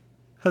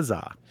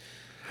 Huzzah.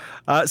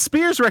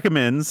 Spears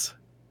recommends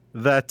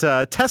that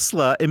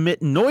Tesla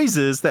emit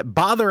noises that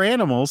bother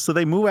animals so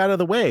they move out of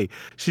the way.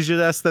 She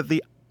suggests that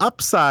the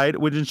upside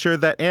would ensure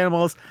that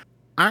animals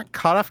aren't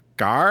caught off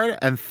guard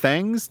and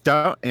things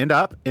don't end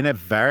up in a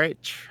very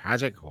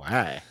tragic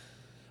way.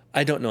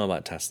 I don't know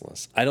about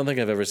Teslas. I don't think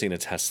I've ever seen a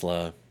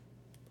Tesla.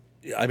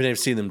 I mean, I've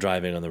seen them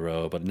driving on the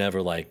road, but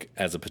never like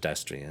as a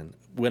pedestrian.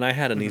 When I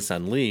had a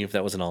Nissan Leaf,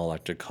 that was an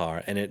all-electric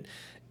car, and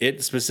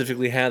it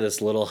specifically had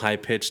this little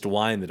high-pitched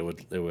whine that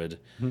it would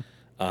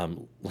I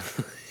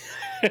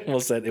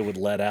almost said it would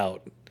let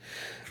out.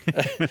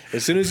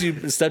 As soon as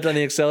you stepped on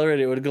the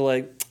accelerator, it would go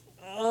like,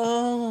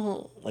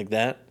 oh, like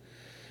that,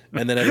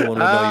 and then everyone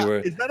would know you were.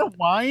 Is that a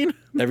whine?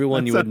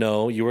 Everyone you would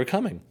know you were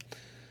coming.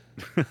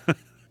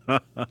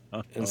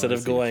 Instead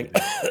of going.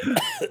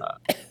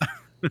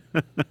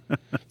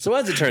 So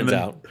as it turns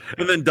out,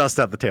 and then dust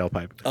out the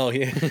tailpipe. Oh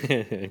yeah,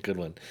 good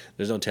one.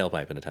 There's no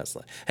tailpipe in a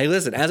Tesla. Hey,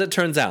 listen. As it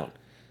turns out,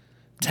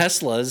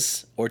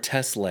 Teslas or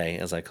Tesla,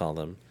 as I call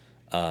them,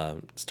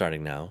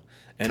 starting now,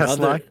 and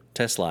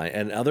Tesla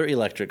and other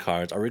electric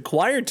cars are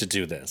required to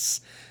do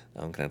this.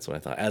 Okay, that's what I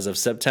thought. As of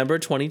September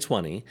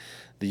 2020,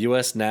 the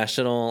U.S.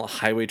 National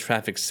Highway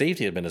Traffic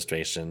Safety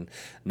Administration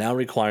now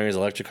requires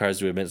electric cars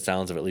to emit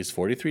sounds of at least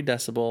 43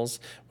 decibels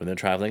when they're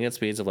traveling at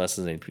speeds of less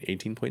than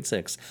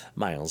 18.6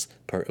 miles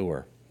per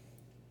hour.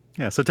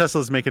 Yeah, so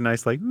Tesla's making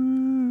nice like.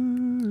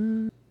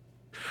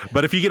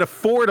 But if you get a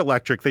Ford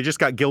electric, they just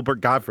got Gilbert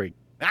Gottfried.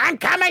 I'm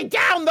coming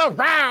down the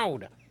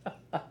road.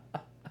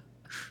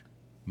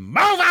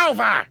 Move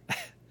over.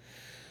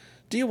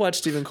 Do you watch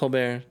Stephen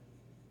Colbert?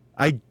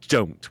 I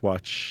don't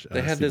watch.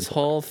 They had this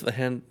whole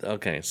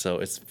okay, so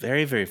it's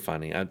very, very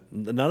funny.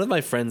 None of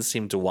my friends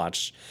seem to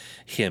watch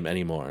him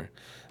anymore,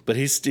 but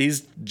he's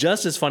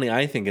just as funny,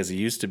 I think, as he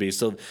used to be.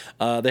 So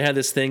they had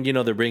this thing,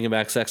 they're bringing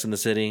back Sex in the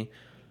City.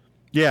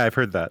 Yeah, I've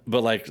heard that.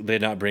 But like they're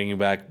not bringing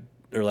back,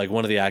 or like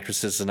one of the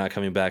actresses is not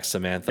coming back,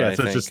 Samantha. Yeah,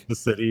 so it's just the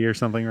city or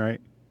something,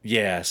 right?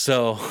 Yeah.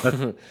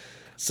 So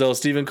so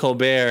Stephen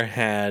Colbert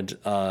had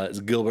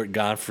Gilbert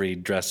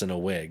Gottfried dress in a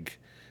wig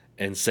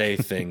and say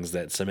things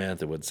that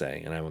Samantha would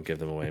say, and I won't give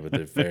them away, but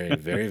they're very,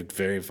 very,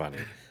 very funny.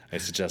 I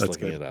suggest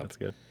looking it up. That's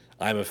good.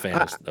 I'm a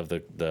fan of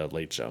the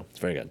Late Show. It's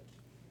very good.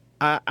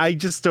 I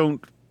just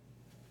don't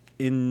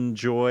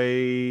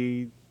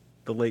enjoy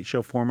the Late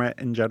Show format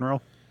in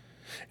general.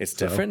 It's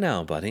different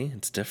now, buddy.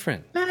 It's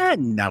different.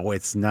 No,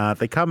 it's not.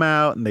 They come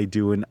out and they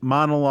do a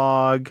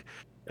monologue,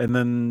 and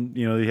then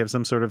they have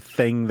some sort of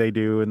thing they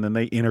do, and then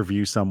they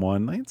interview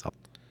someone. It's all.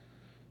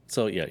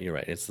 So yeah, you're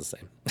right. It's the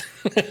same.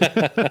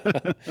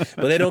 But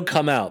they don't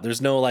come out. There's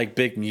no like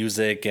big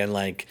music and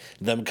like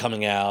them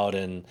coming out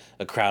and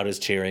a crowd is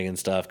cheering and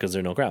stuff because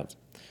there are no crowds.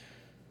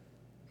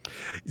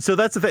 So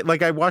that's the thing.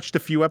 Like I watched a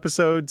few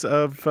episodes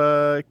of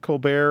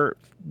Colbert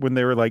when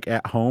they were like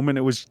at home, and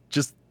it was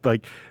just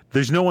like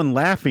there's no one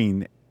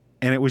laughing,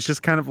 and it was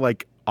just kind of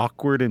like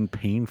awkward and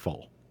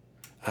painful.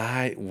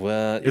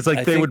 It's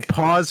like they would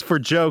pause for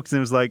jokes, and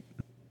it was like.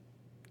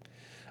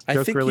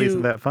 I think really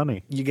isn't that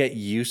funny. You get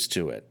used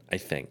to it, I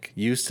think.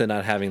 Used to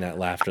not having that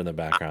laughter in the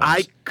background.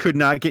 I could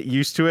not get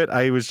used to it.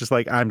 I was just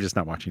like, I'm just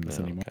not watching this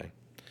anymore. Okay.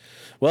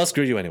 Well,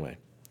 screw you anyway.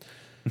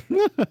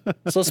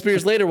 So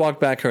Spears later walked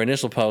back her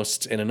initial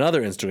post in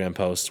another Instagram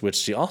post, which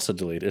she also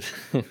deleted.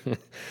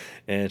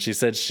 And she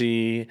said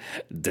she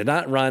did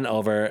not run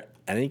over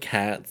any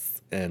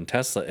cats, and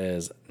Tesla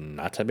is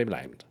not to be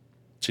blamed.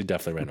 She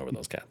definitely ran over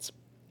those cats.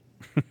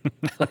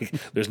 Like,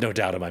 there's no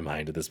doubt in my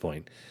mind at this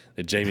point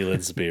that Jamie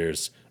Lynn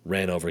Spears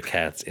ran over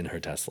cats in her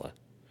Tesla.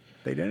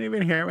 They didn't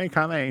even hear me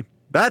coming.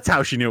 That's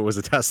how she knew it was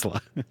a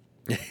Tesla.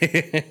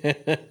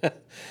 It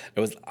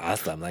was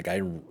awesome. Like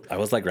I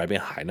was like right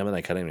behind them, and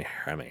they couldn't even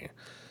hear me.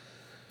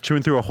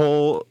 Chewing through a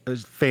whole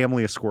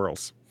family of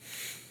squirrels.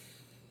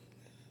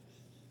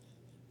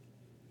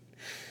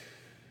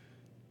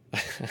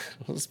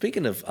 Well,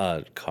 speaking of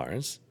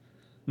cars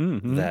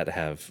that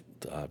have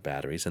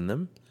batteries in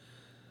them.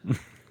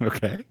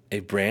 Okay.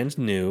 A brand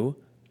new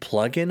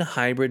plug-in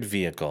hybrid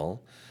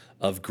vehicle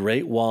of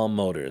Great Wall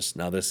Motors.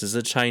 Now, this is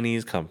a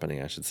Chinese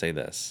company. I should say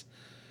this.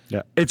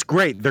 Yeah, it's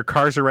great. Their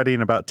cars are ready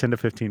in about 10 to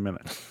 15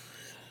 minutes.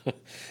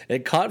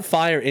 It caught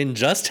fire in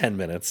just 10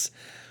 minutes.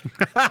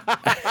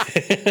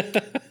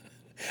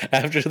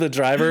 After the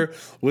driver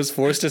was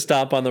forced to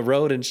stop on the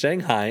road in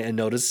Shanghai and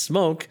noticed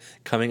smoke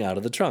coming out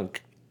of the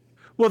trunk.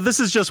 Well, this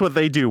is just what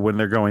they do when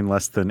they're going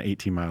less than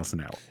 18 miles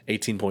an hour.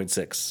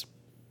 18.6.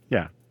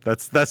 Yeah.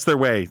 That's their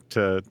way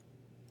to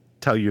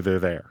tell you they're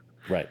there.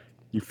 Right.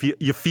 You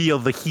feel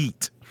the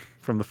heat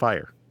from the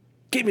fire.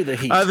 Give me the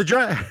heat.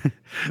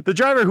 The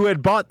driver who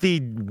had bought the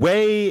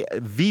Way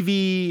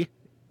VV7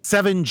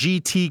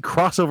 GT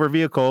crossover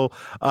vehicle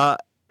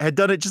had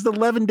done it just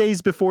 11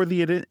 days before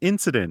the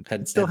incident.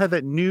 Still had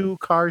that new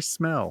car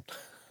smell.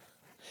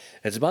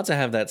 It's about to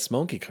have that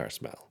smoky car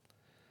smell.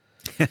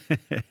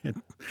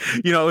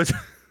 He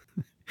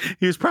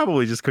was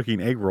probably just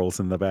cooking egg rolls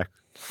in the back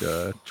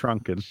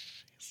trunk and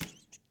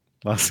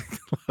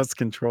lost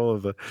control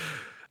of the.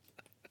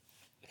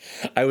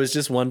 I was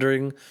just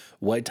wondering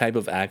what type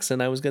of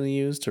accent I was going to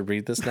use to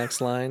read this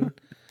next line,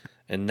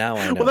 And now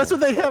I know. Well, that's what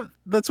they have.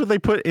 That's what they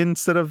put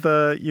instead of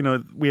the,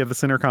 we have the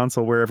center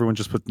console where everyone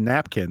just puts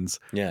napkins.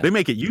 Yeah. They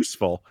make it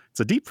useful. It's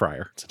a deep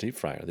fryer. It's a deep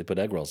fryer. They put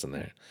egg rolls in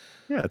there.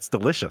 Yeah, it's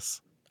delicious.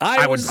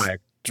 I would was buy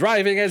it.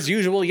 driving as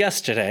usual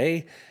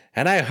yesterday,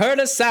 and I heard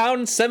a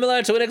sound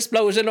similar to an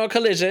explosion or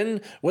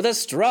collision with a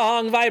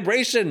strong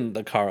vibration,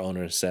 the car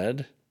owner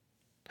said.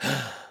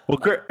 Well,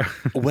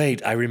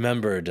 Wait, I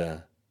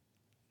remembered.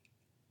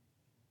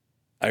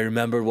 I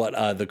remembered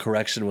what the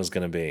correction was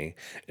going to be.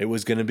 It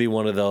was going to be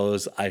one of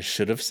those I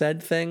should have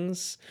said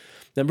things.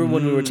 Remember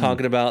when we were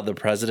talking about the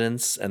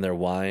presidents and their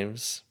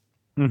wives?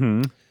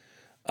 Mm-hmm.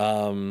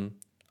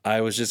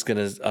 I was just going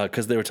to,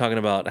 because they were talking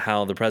about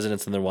how the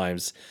presidents and their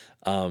wives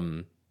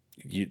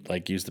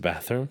use the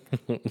bathroom.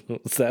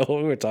 Is that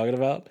what we were talking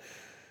about?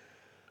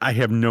 I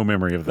have no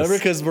memory of this. Remember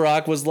because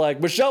Barack was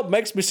like, Michelle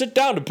makes me sit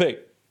down to pee.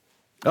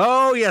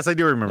 Oh, yes, I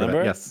do remember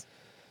that.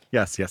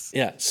 Yes.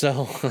 Yeah,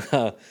 so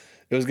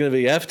it was going to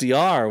be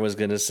FDR was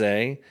going to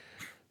say,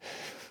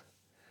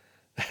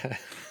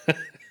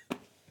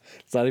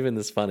 it's not even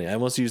this funny. I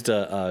almost used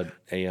a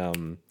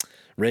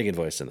Reagan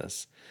voice in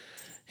this.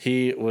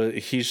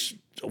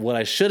 What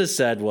I should have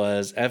said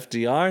was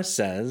FDR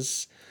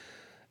says,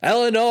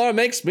 Eleanor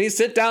makes me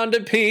sit down to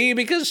pee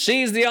because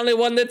she's the only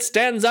one that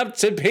stands up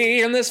to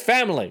pee in this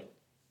family.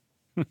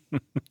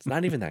 It's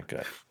not even that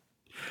good.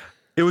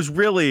 It was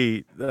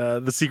really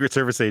the Secret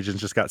Service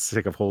agents just got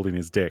sick of holding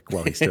his dick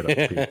while he stood up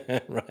to pee.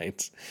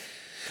 Right.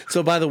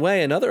 So, by the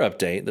way, another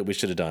update that we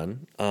should have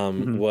done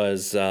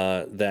was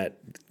that,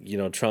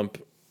 Trump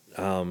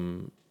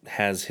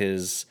has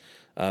his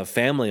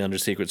family under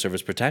Secret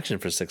Service protection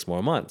for 6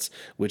 more months,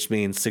 which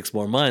means 6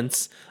 more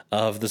months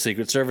of the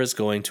Secret Service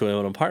going to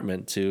an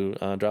apartment to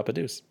drop a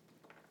deuce.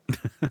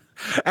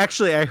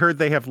 Actually, I heard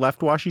they have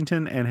left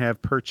Washington and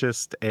have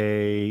purchased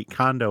a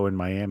condo in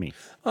Miami.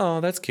 Oh,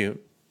 that's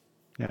cute.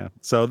 Yeah.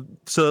 So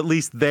at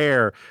least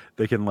there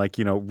they can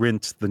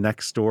rent the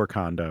next door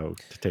condo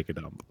to take a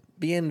dump.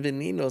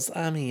 Bienvenidos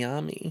a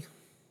Miami.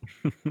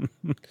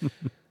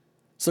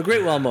 So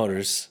Great Wall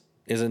Motors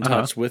is in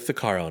touch with the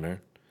car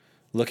owner,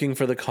 looking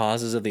for the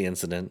causes of the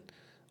incident,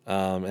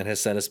 and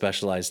has sent a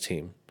specialized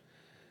team.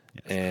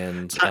 Yes.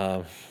 And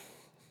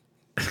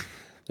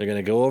they're going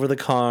to go over the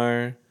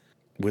car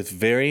with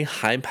very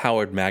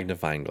high-powered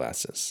magnifying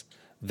glasses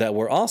that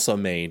were also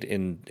made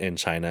in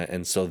China,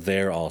 and so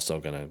they're also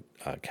going to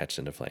catch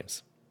into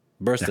flames.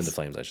 Burst into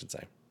flames, I should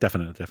say.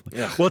 Definitely.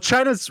 Yeah. Well,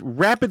 China's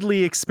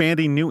rapidly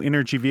expanding new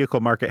energy vehicle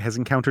market has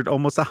encountered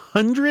almost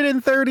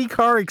 130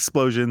 car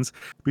explosions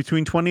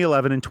between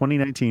 2011 and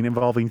 2019,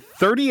 involving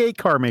 38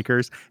 car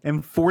makers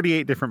and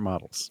 48 different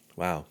models.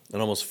 Wow.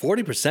 And almost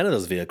 40% of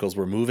those vehicles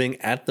were moving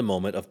at the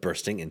moment of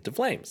bursting into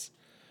flames.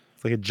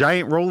 It's like a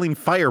giant rolling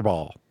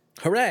fireball.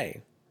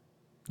 Hooray.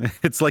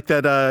 It's like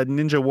that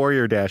Ninja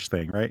Warrior Dash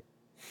thing, right?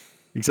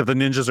 Except the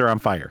ninjas are on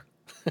fire.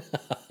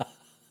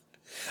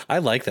 I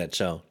like that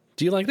show.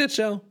 Do you like that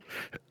show?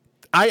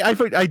 I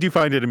do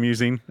find it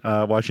amusing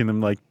watching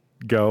them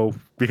go,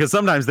 because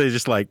sometimes they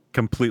just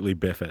completely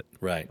biff it.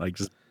 Right.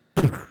 Just.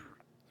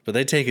 But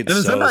they take it and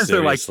so sometimes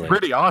seriously. They're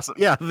pretty awesome.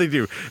 Yeah, they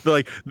do. They're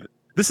like,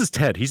 this is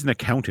Ted. He's an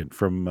accountant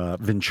from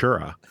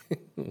Ventura.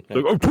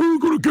 I'm probably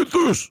going to get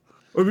this.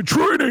 I've been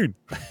training.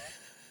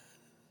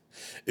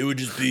 It would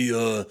just be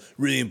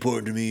really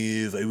important to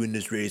me if I win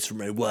this race for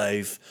my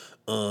wife,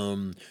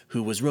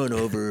 who was run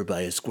over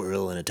by a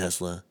squirrel in a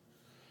Tesla.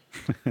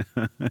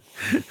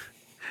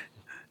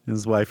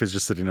 His wife is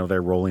just sitting over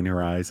there rolling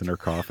her eyes in her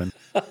coffin.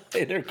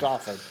 In her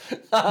coffin.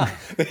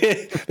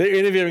 They're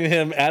interviewing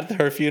him at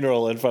her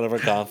funeral in front of her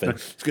coffin.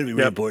 It's going to be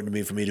really important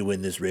to me to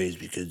win this race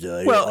because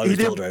I always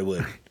told her I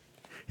would.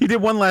 He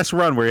did one last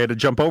run where he had to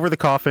jump over the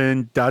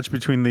coffin, dodge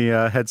between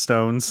the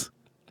headstones,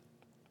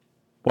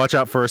 watch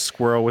out for a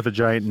squirrel with a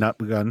giant nut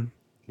gun.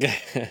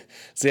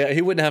 So yeah,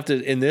 he wouldn't have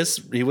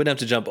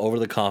to jump over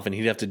the coffin.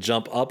 He'd have to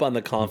jump up on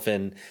the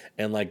coffin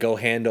and go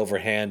hand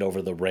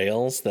over the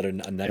rails that are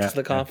next to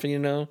the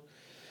coffin,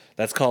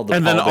 That's called the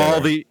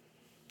pallbearer.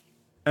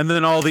 And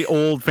then all the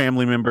old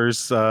family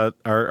members are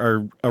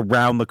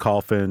around the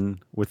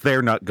coffin with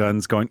their nut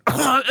guns going.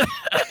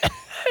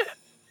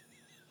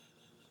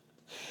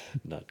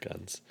 Nut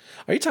guns.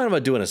 Are you talking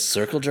about doing a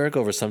circle jerk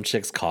over some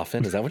chick's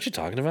coffin? Is that what you're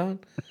talking about?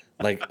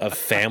 Like a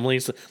family?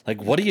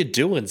 What are you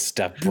doing,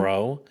 step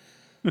bro?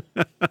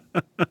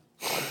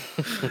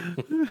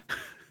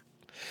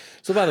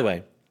 So, by the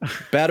way,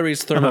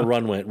 batteries thermal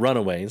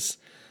runaways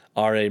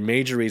are a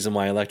major reason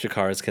why electric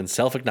cars can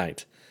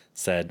self-ignite,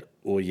 said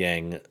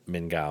Ouyang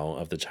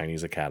Mingao of the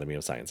Chinese Academy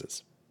of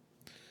Sciences.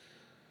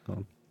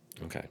 Oh.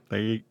 Okay.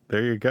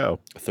 There you go.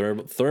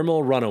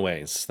 Thermal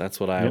runaways. That's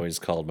what I always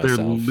called myself.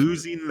 They're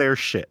losing their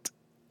shit.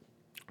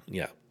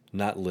 Yeah.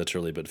 Not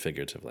literally, but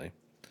figuratively.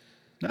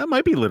 That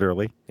might be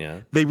literally.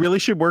 Yeah. They really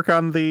should work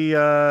on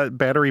the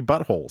battery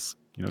buttholes.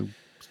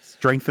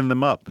 Strengthen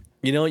them up.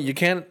 You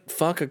can't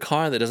fuck a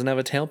car that doesn't have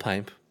a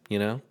tailpipe,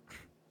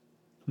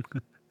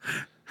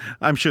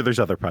 I'm sure there's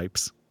other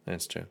pipes.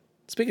 That's true.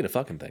 Speaking of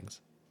fucking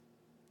things.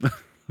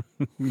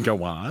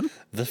 Go on.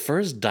 The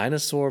first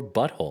dinosaur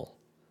butthole.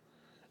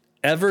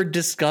 ever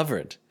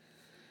discovered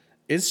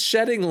is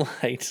shedding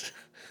light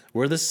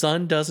where the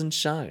sun doesn't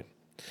shine.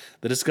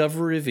 The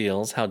discovery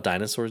reveals how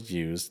dinosaurs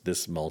used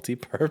this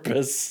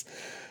multi-purpose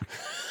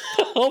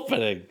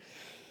opening.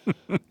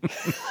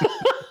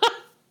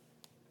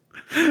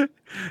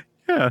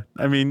 Yeah,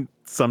 I mean,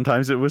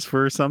 sometimes it was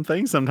for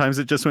something. Sometimes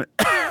it just went.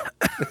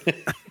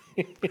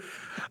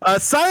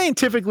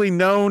 Scientifically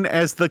known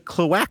as the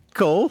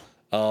cloacal.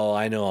 Oh,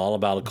 I know all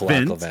about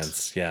cloacal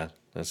vents. Yeah.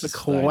 The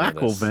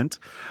cloacal vent.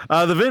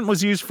 The vent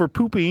was used for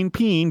pooping,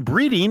 peeing,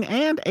 breeding,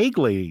 and egg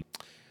laying.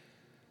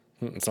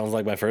 It sounds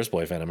like my first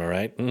boyfriend, am I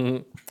right?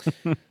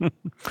 Mm-hmm.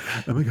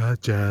 Oh my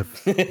God,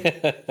 Jeff.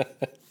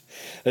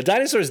 The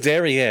dinosaur's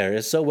derriere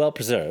is so well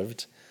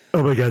preserved.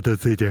 Oh my God,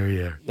 don't say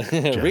derriere.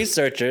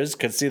 Researchers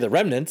could see the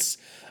remnants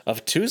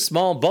of 2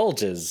 small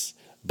bulges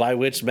by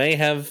which may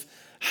have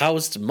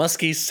housed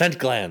musky scent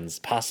glands,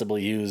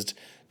 possibly used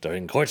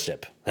during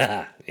courtship.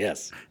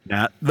 Yes.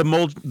 Nah,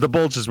 the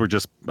bulges were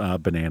just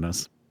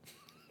bananas.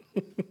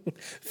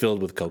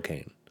 Filled with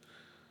cocaine.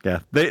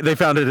 Yeah, they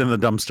found it in the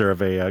dumpster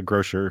of a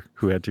grocer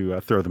who had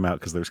to throw them out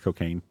because there's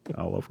cocaine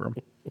all over them.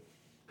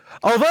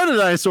 Although the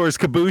dinosaurs'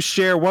 caboose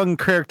share one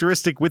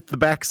characteristic with the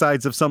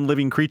backsides of some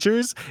living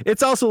creatures,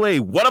 it's also a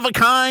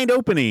one-of-a-kind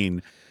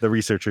opening, the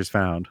researchers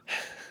found.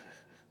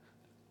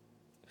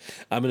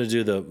 I'm going to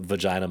do the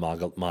vagina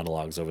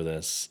monologues over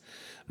this.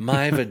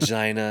 My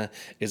vagina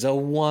is a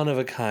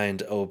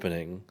one-of-a-kind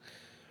opening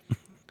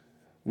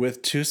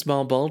with 2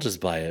 small bulges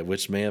by it,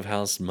 which may have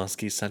housed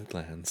musky scent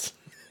glands.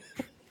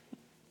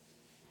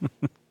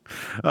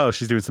 Oh,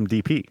 she's doing some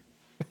DP.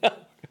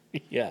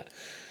 Yeah.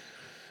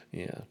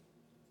 Yeah.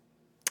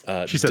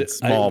 She said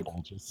small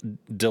bulges.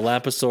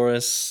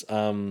 Dilophosaurus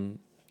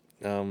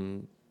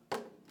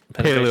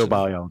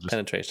Paleobiologist.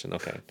 Penetration,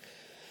 okay.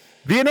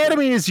 The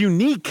anatomy is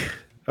unique.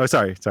 Oh,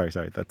 sorry.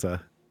 That's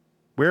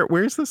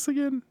where is this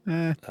again?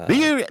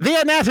 The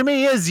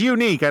anatomy is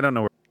unique. I don't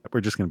know.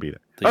 We're just gonna beat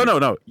it.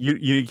 No.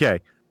 UK.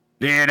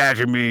 The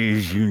anatomy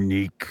is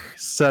unique.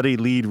 Study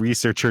lead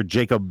researcher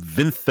Jacob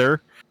Vinther,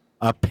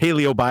 a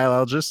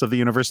paleobiologist of the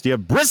University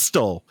of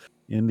Bristol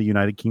in the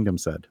United Kingdom,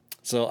 said.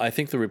 So I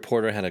think the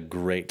reporter had a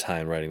great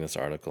time writing this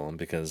article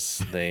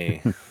because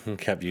they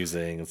kept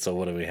using. So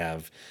what do we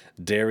have?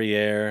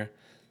 Derriere,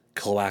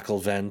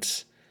 cloacal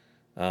vent,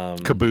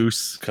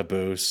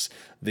 Caboose.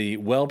 The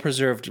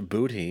well-preserved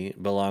booty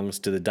belongs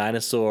to the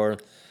dinosaur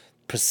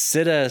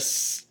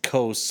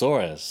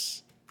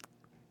Psittacosaurus.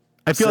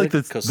 I feel like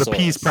the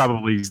P's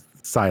probably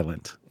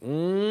silent.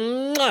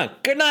 Good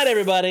night,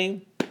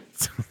 everybody.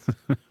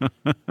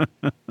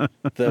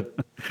 The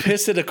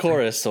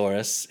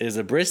Psittacosaurus is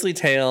a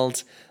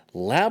bristly-tailed,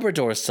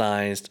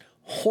 Labrador-sized,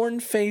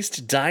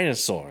 horn-faced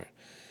dinosaur,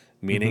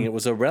 meaning it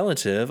was a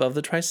relative of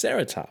the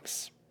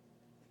Triceratops.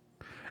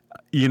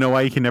 You know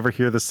why you can never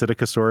hear the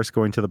Psittacosaurus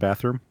going to the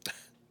bathroom?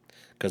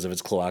 Because of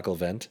its cloacal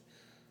vent?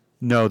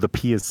 No, the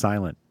P is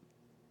silent.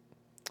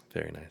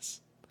 Very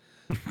nice.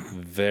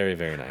 Very,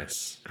 very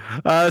nice.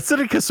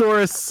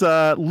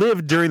 Psittacosaurus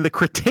lived during the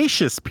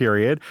Cretaceous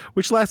period,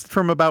 which lasted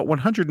from about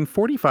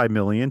 145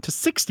 million to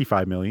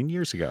 65 million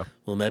years ago.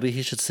 Well, maybe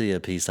he should see a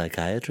pea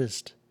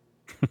psychiatrist.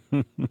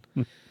 The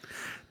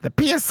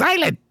P is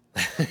silent.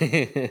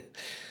 Stay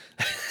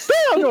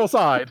on your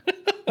side.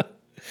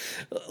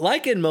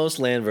 Like in most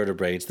land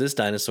vertebrates, this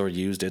dinosaur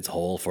used its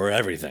hole for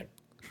everything.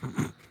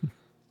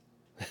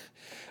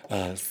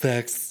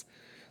 Sex,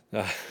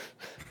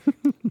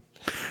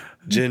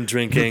 gin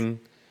drinking,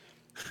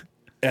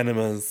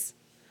 enemas,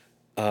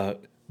 the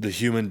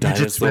human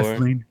dinosaur.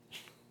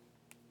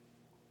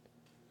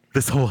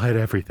 This hole had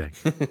everything.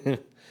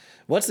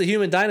 What's the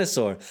human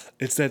dinosaur?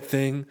 It's that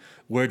thing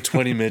where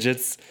 20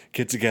 midgets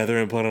get together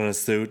and put on a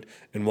suit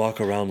and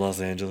walk around Los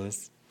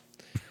Angeles.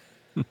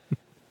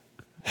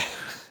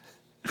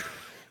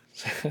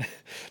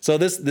 So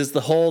this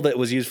the hole that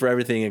was used for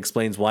everything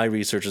explains why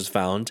researchers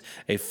found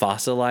a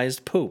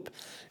fossilized poop.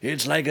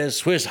 It's like a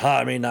Swiss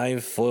Army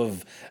knife full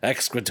of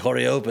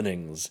excretory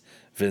openings,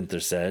 Vinther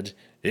said.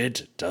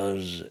 It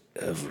does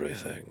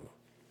everything.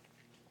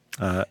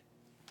 And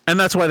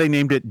that's why they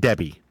named it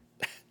Debbie.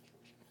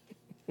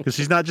 Because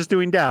she's not just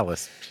doing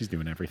Dallas, she's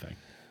doing everything.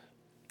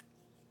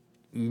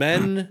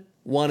 Men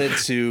wanted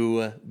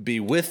to be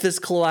with this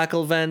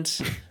cloacal vent.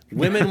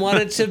 Women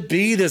wanted to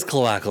be this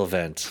cloacal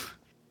vent.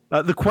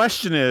 The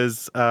question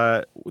is,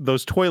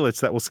 those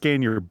toilets that will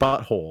scan your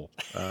butthole,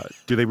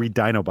 do they read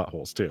dino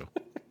buttholes too?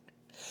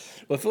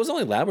 Well, if it was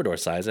only Labrador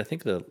size, I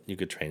think that you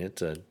could train it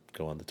to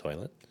go on the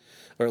toilet.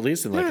 Or at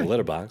least in like a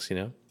litter box, you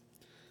know?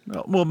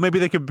 Well, maybe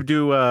they could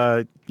do,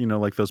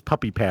 like those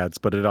puppy pads,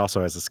 but it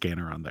also has a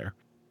scanner on there.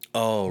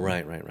 Oh,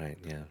 right,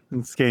 yeah.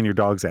 And scan your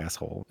dog's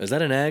asshole. Is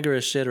that an egg or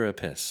a shit or a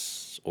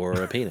piss? Or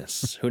a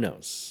penis? Who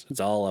knows?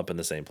 It's all up in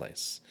the same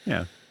place.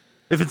 Yeah.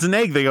 If it's an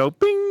egg, they go,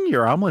 bing,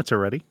 your omelets are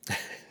ready.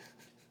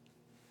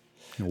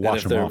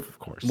 Wash them off, of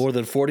course. More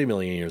than 40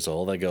 million years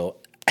old, they go.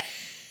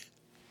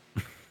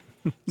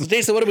 So,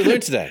 Jason, what did we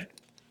learn today?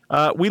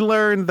 We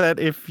learned that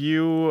if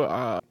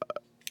your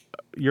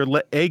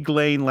egg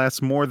laying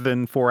lasts more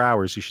than 4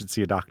 hours, you should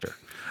see a doctor.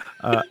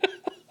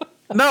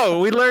 No,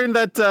 we learned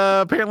that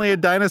apparently a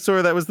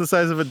dinosaur that was the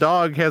size of a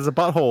dog has a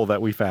butthole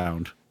that we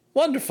found.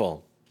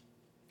 Wonderful.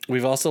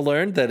 We've also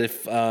learned that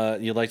if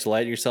you like to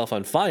light yourself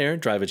on fire,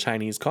 drive a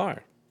Chinese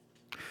car.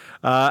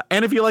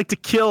 And if you like to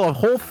kill a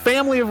whole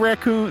family of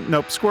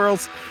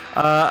squirrels,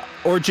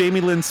 or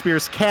Jamie Lynn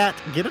Spears' cat,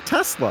 get a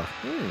Tesla.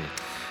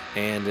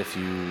 And if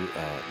you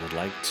would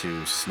like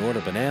to snort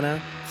a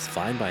banana, it's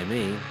fine by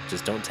me.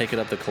 Just don't take it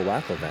up the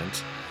Cloacal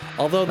vent.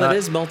 Although that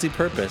is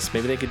multi-purpose.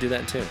 Maybe they could do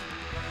that too.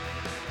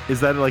 Is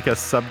that like a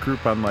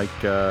subgroup on like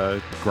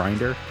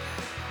Grindr?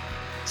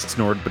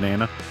 Snort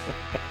banana?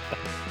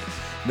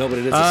 No, but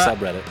it is a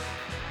subreddit.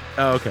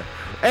 Oh, okay.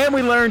 And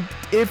we learned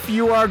if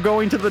you are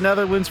going to the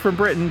Netherlands from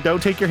Britain,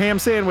 don't take your ham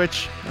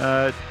sandwich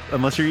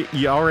unless you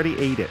already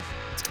ate it.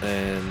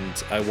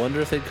 And I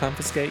wonder if they'd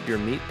confiscate your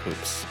meat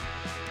poops.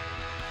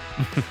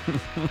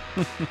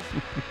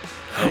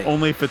 Hey.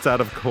 Only if it's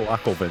out of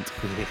Cloacal vent.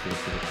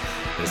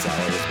 This hour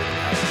has been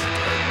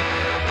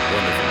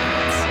wonderful.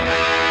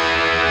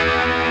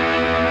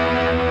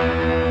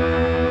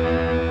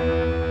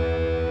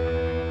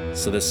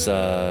 So this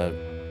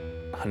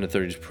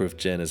 130 proof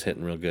gin is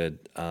hitting real good.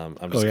 I'm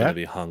just gonna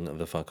be hung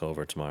the fuck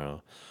over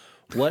tomorrow.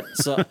 What?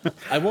 So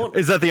I won't.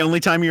 Is that the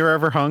only time you're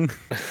ever hung?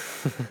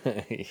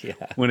 Yeah.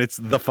 When it's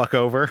the fuck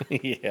over?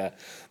 Yeah,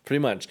 pretty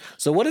much.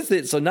 So what is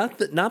it? So not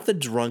the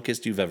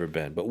drunkest you've ever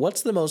been, but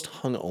what's the most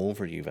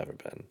hungover you've ever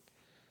been?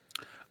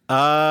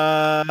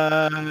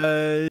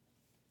 I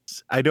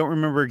don't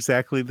remember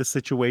exactly the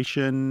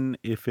situation.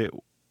 If it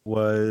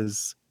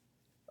was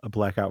a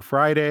Blackout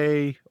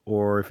Friday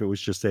or if it was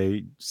just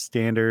a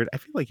standard. I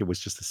feel like it was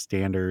just a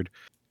standard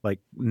like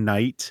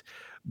night.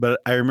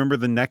 But I remember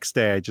the next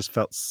day I just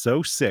felt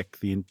so sick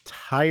the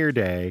entire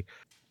day.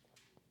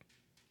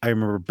 I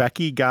remember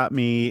Becky got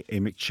me a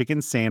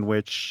McChicken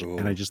sandwich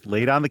and I just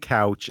laid on the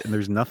couch and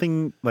there's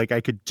nothing like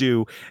I could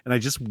do. And I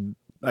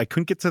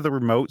couldn't get to the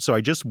remote. So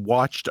I just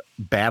watched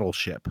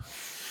Battleship.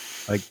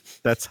 Like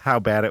that's how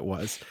bad it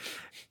was.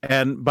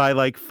 And by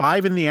like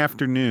 5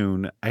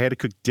 p.m, I had to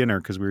cook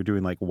dinner because we were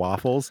doing like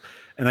waffles.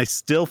 And I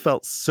still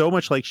felt so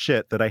much like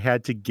shit that I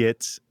had to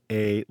get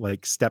a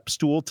like step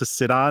stool to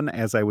sit on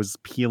as I was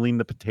peeling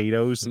the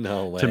potatoes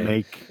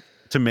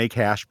to make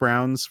hash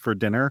browns for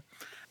dinner.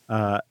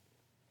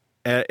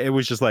 It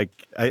was just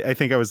like I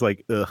think I was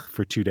like ugh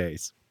for 2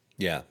 days.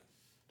 Yeah.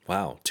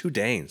 Wow, 2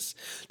 days.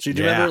 So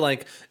do you remember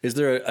like is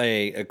there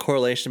a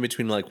correlation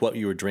between like what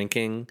you were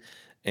drinking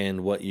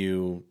and what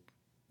you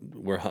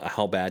were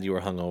how bad you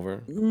were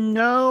hungover?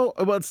 No,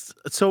 well,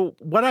 so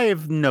what I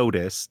have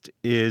noticed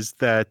is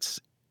that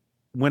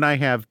when I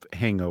have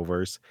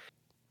hangovers,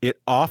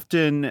 it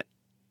often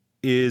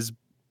is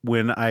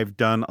when I've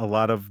done a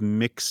lot of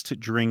mixed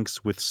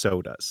drinks with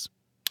sodas.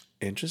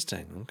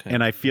 Interesting. Okay.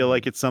 And I feel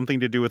like it's something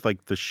to do with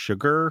like the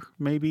sugar,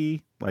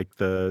 maybe like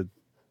the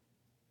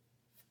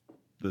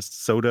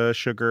soda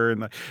sugar,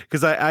 and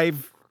because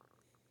I've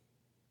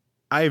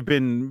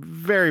been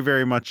very,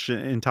 very much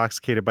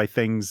intoxicated by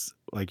things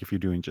like if you're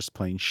doing just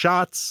plain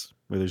shots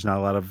where there's not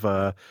a lot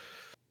of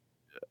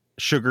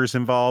sugars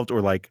involved,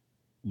 or like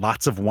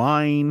lots of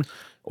wine,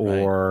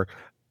 or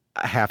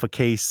half a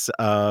case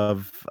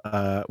of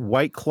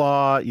White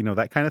Claw,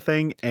 that kind of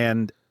thing.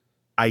 And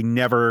I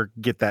never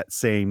get that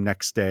same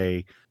next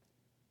day.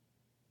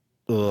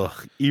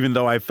 Even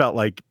though I felt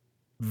like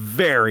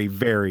very,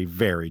 very,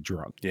 very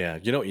drunk. Yeah.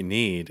 You know what you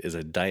need is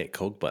a Diet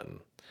Coke button.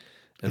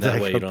 And that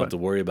way you don't have to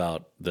worry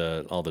about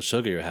all the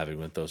sugar you're having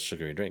with those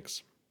sugary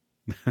drinks.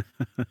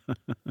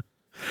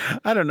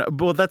 I don't know.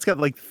 Well, that's got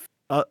like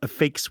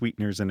fake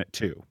sweeteners in it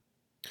too.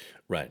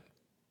 Right.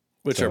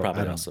 Which are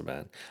probably also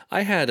bad.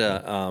 I had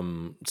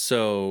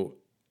so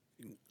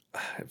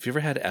have you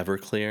ever had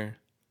Everclear?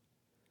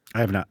 I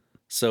have not.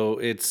 So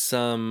it's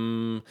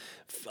I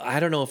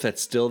don't know if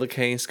that's still the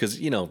case because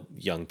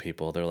young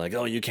people, they're like,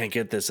 oh, you can't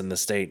get this in the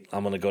state.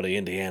 I'm gonna go to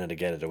Indiana to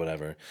get it or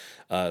whatever.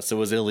 So it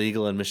was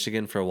illegal in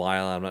Michigan for a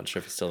while. I'm not sure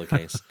if it's still the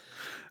case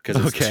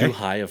because it's too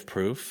high of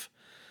proof.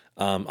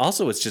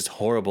 Also, it's just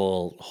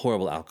horrible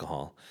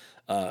alcohol.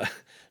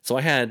 So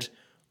I had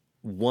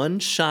one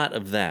shot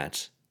of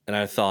that, and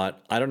I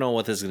thought, I don't know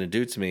what this is gonna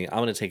do to me. I'm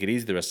gonna take it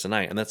easy the rest of the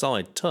night, and that's all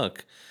I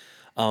took.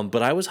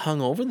 But I was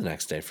hungover the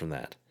next day from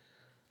that.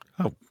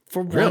 Oh.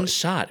 For one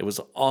shot. It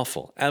was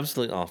awful.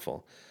 Absolutely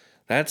awful.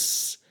 That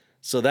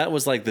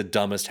was like the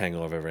dumbest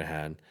hangover I've ever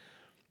had.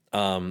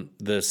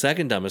 The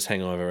second dumbest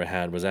hangover I've ever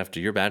had was after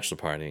your bachelor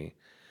party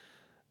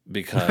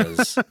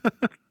because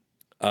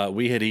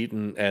we had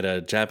eaten at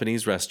a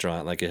Japanese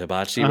restaurant, like a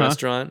hibachi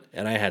restaurant,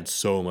 and I had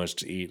so much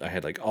to eat. I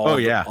had like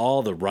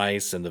all the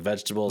rice and the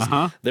vegetables.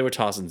 They were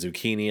tossing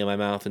zucchini in my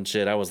mouth and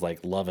shit. I was like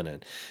loving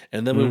it.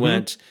 And then we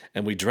went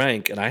and we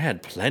drank, and I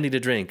had plenty to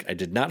drink. I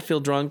did not feel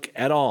drunk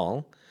at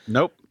all.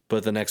 Nope.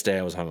 But the next day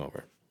I was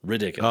hungover.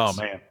 Ridiculous.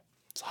 Oh, man.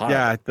 It's hot.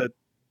 Yeah, that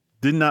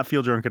did not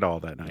feel drunk at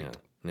all that night.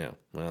 Yeah.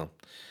 Well,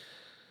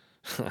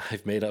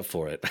 I've made up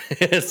for it,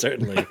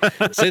 certainly,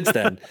 since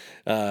then.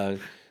 But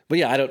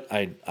yeah,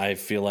 I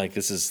feel like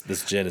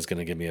this gin is going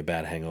to give me a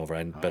bad hangover.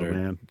 I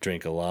better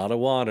drink a lot of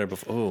water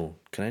before. Oh,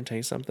 can I tell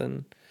you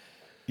something?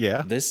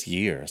 Yeah. This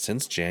year,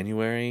 since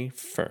January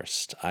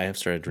 1st, I have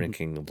started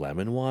drinking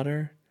lemon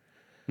water.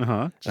 Just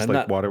I'm like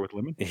not- water with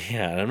lemon.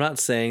 Yeah, and I'm not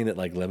saying that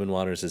like lemon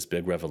water is this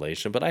big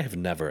revelation, but I have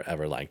never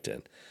ever liked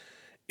it.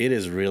 It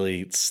is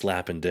really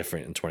slapping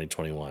different in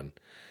 2021.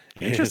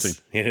 Interesting.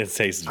 It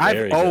tastes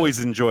very I've always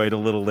good. enjoyed a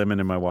little lemon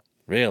in my water.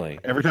 Really.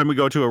 Every time we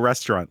go to a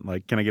restaurant,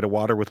 like, can I get a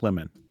water with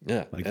lemon?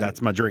 Yeah. Like, and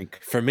that's my drink.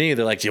 for me,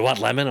 they're like, "Do you want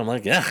lemon?" I'm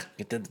like, "Yeah,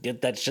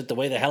 get that shit the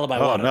way the hell of my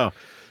Oh, water." no.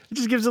 It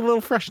just gives it a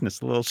little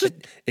freshness, a little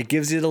shit. It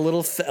gives you a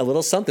little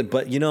something,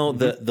 but you know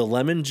the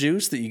lemon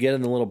juice that you get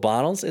in the little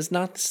bottles is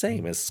not the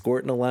same as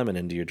squirting a lemon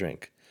into your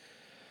drink.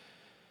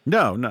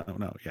 No.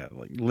 Yeah,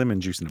 like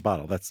lemon juice in a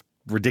bottle. That's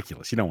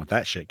ridiculous. You don't want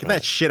that shit. Get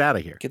that shit out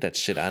of here. Get that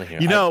shit out of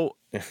here. You know,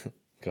 Go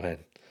ahead.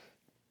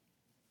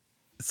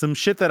 some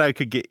shit that I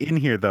could get in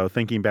here, though,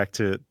 thinking back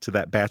to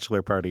that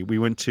bachelor party. We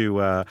went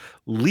to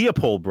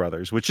Leopold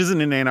Brothers, which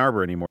isn't in Ann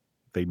Arbor anymore.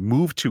 They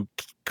moved to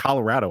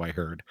Colorado, I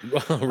heard.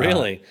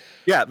 Really?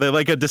 Yeah, they're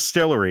like a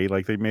distillery.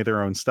 Like, they made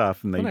their own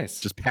stuff, and they nice.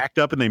 just packed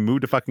up and they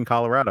moved to fucking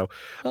Colorado.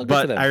 Well, good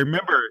for But them. I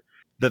remember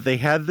that they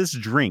had this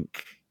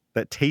drink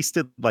that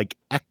tasted like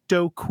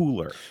Ecto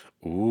Cooler.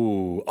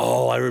 Ooh.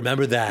 Oh, I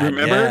remember that.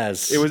 Remember?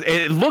 Yes.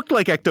 It looked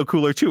like Ecto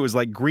Cooler too. It was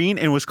like green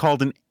and was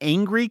called an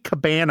Angry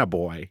Cabana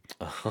Boy.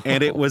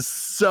 And it was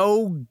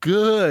so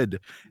good.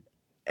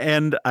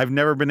 And I've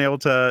never been able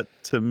to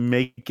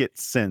make it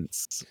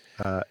since.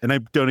 And I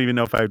don't even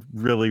know if I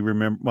really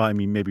remember. Well, I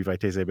mean, maybe if I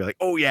taste it, I'd be like,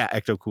 oh yeah,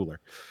 Ecto Cooler.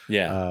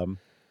 Yeah.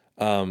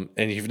 And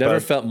you've never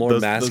but felt more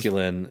those-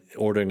 masculine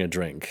ordering a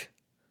drink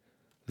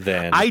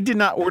than I did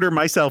not order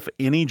myself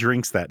any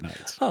drinks that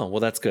night. Oh, well,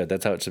 that's good.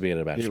 That's how it should be at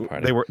a bachelor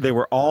party. They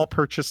were all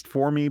purchased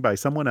for me by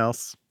someone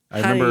else. I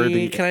Hi,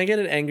 remember can I get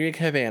an Angry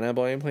Cabana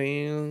Boy,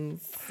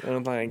 please?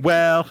 And like,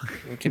 well,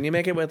 can you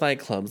make it with like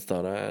club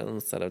soda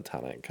instead of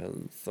tonic? Because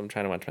I'm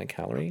trying to watch my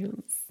calories.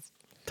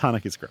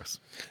 tonic is gross.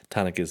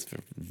 Tonic is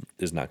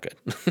not good.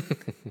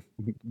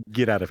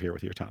 Get out of here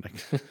with your tonic.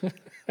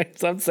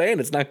 I'm saying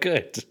it's not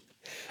good.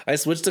 I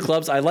switched to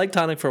clubs. I liked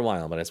tonic for a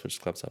while, but I switched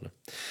to club soda.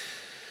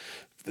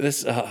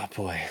 This, oh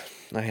boy,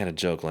 I had a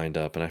joke lined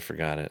up and I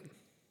forgot it.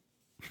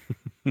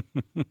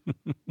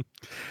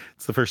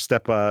 It's the first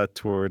step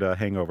toward a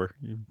hangover.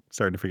 You're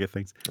starting to forget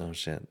things. Oh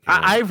shit!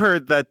 I've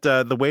heard that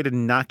the way to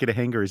not get a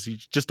hangover is you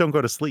just don't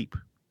go to sleep.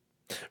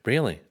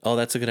 Really? Oh,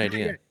 that's a good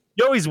idea.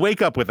 You always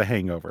wake up with a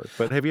hangover,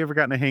 but have you ever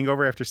gotten a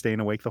hangover after staying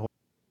awake the whole?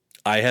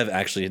 I have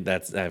actually.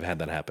 I've had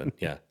that happen.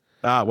 Yeah.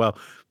 Well,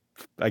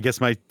 I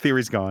guess my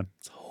theory's gone.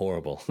 It's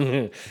horrible.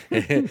 The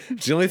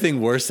only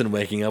thing worse than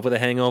waking up with a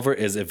hangover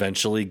is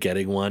eventually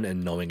getting one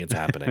and knowing it's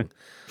happening.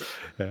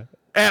 Yeah.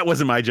 That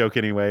wasn't my joke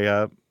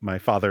anyway. My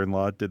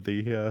father-in-law did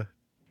the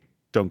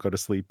don't go to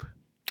sleep.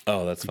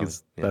 Oh, that's fine.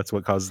 Because that's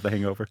what causes the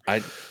hangover.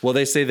 Well,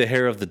 they say the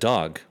hair of the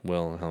dog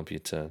will help you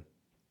to,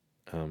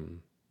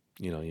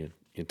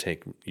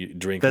 you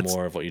drink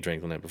more of what you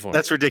drank the night before.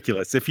 That's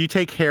ridiculous. If you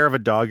take hair of a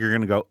dog, you're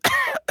going to go.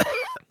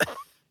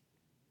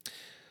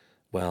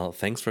 Well,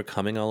 thanks for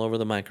coming all over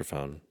the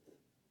microphone.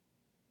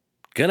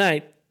 Good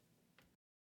night.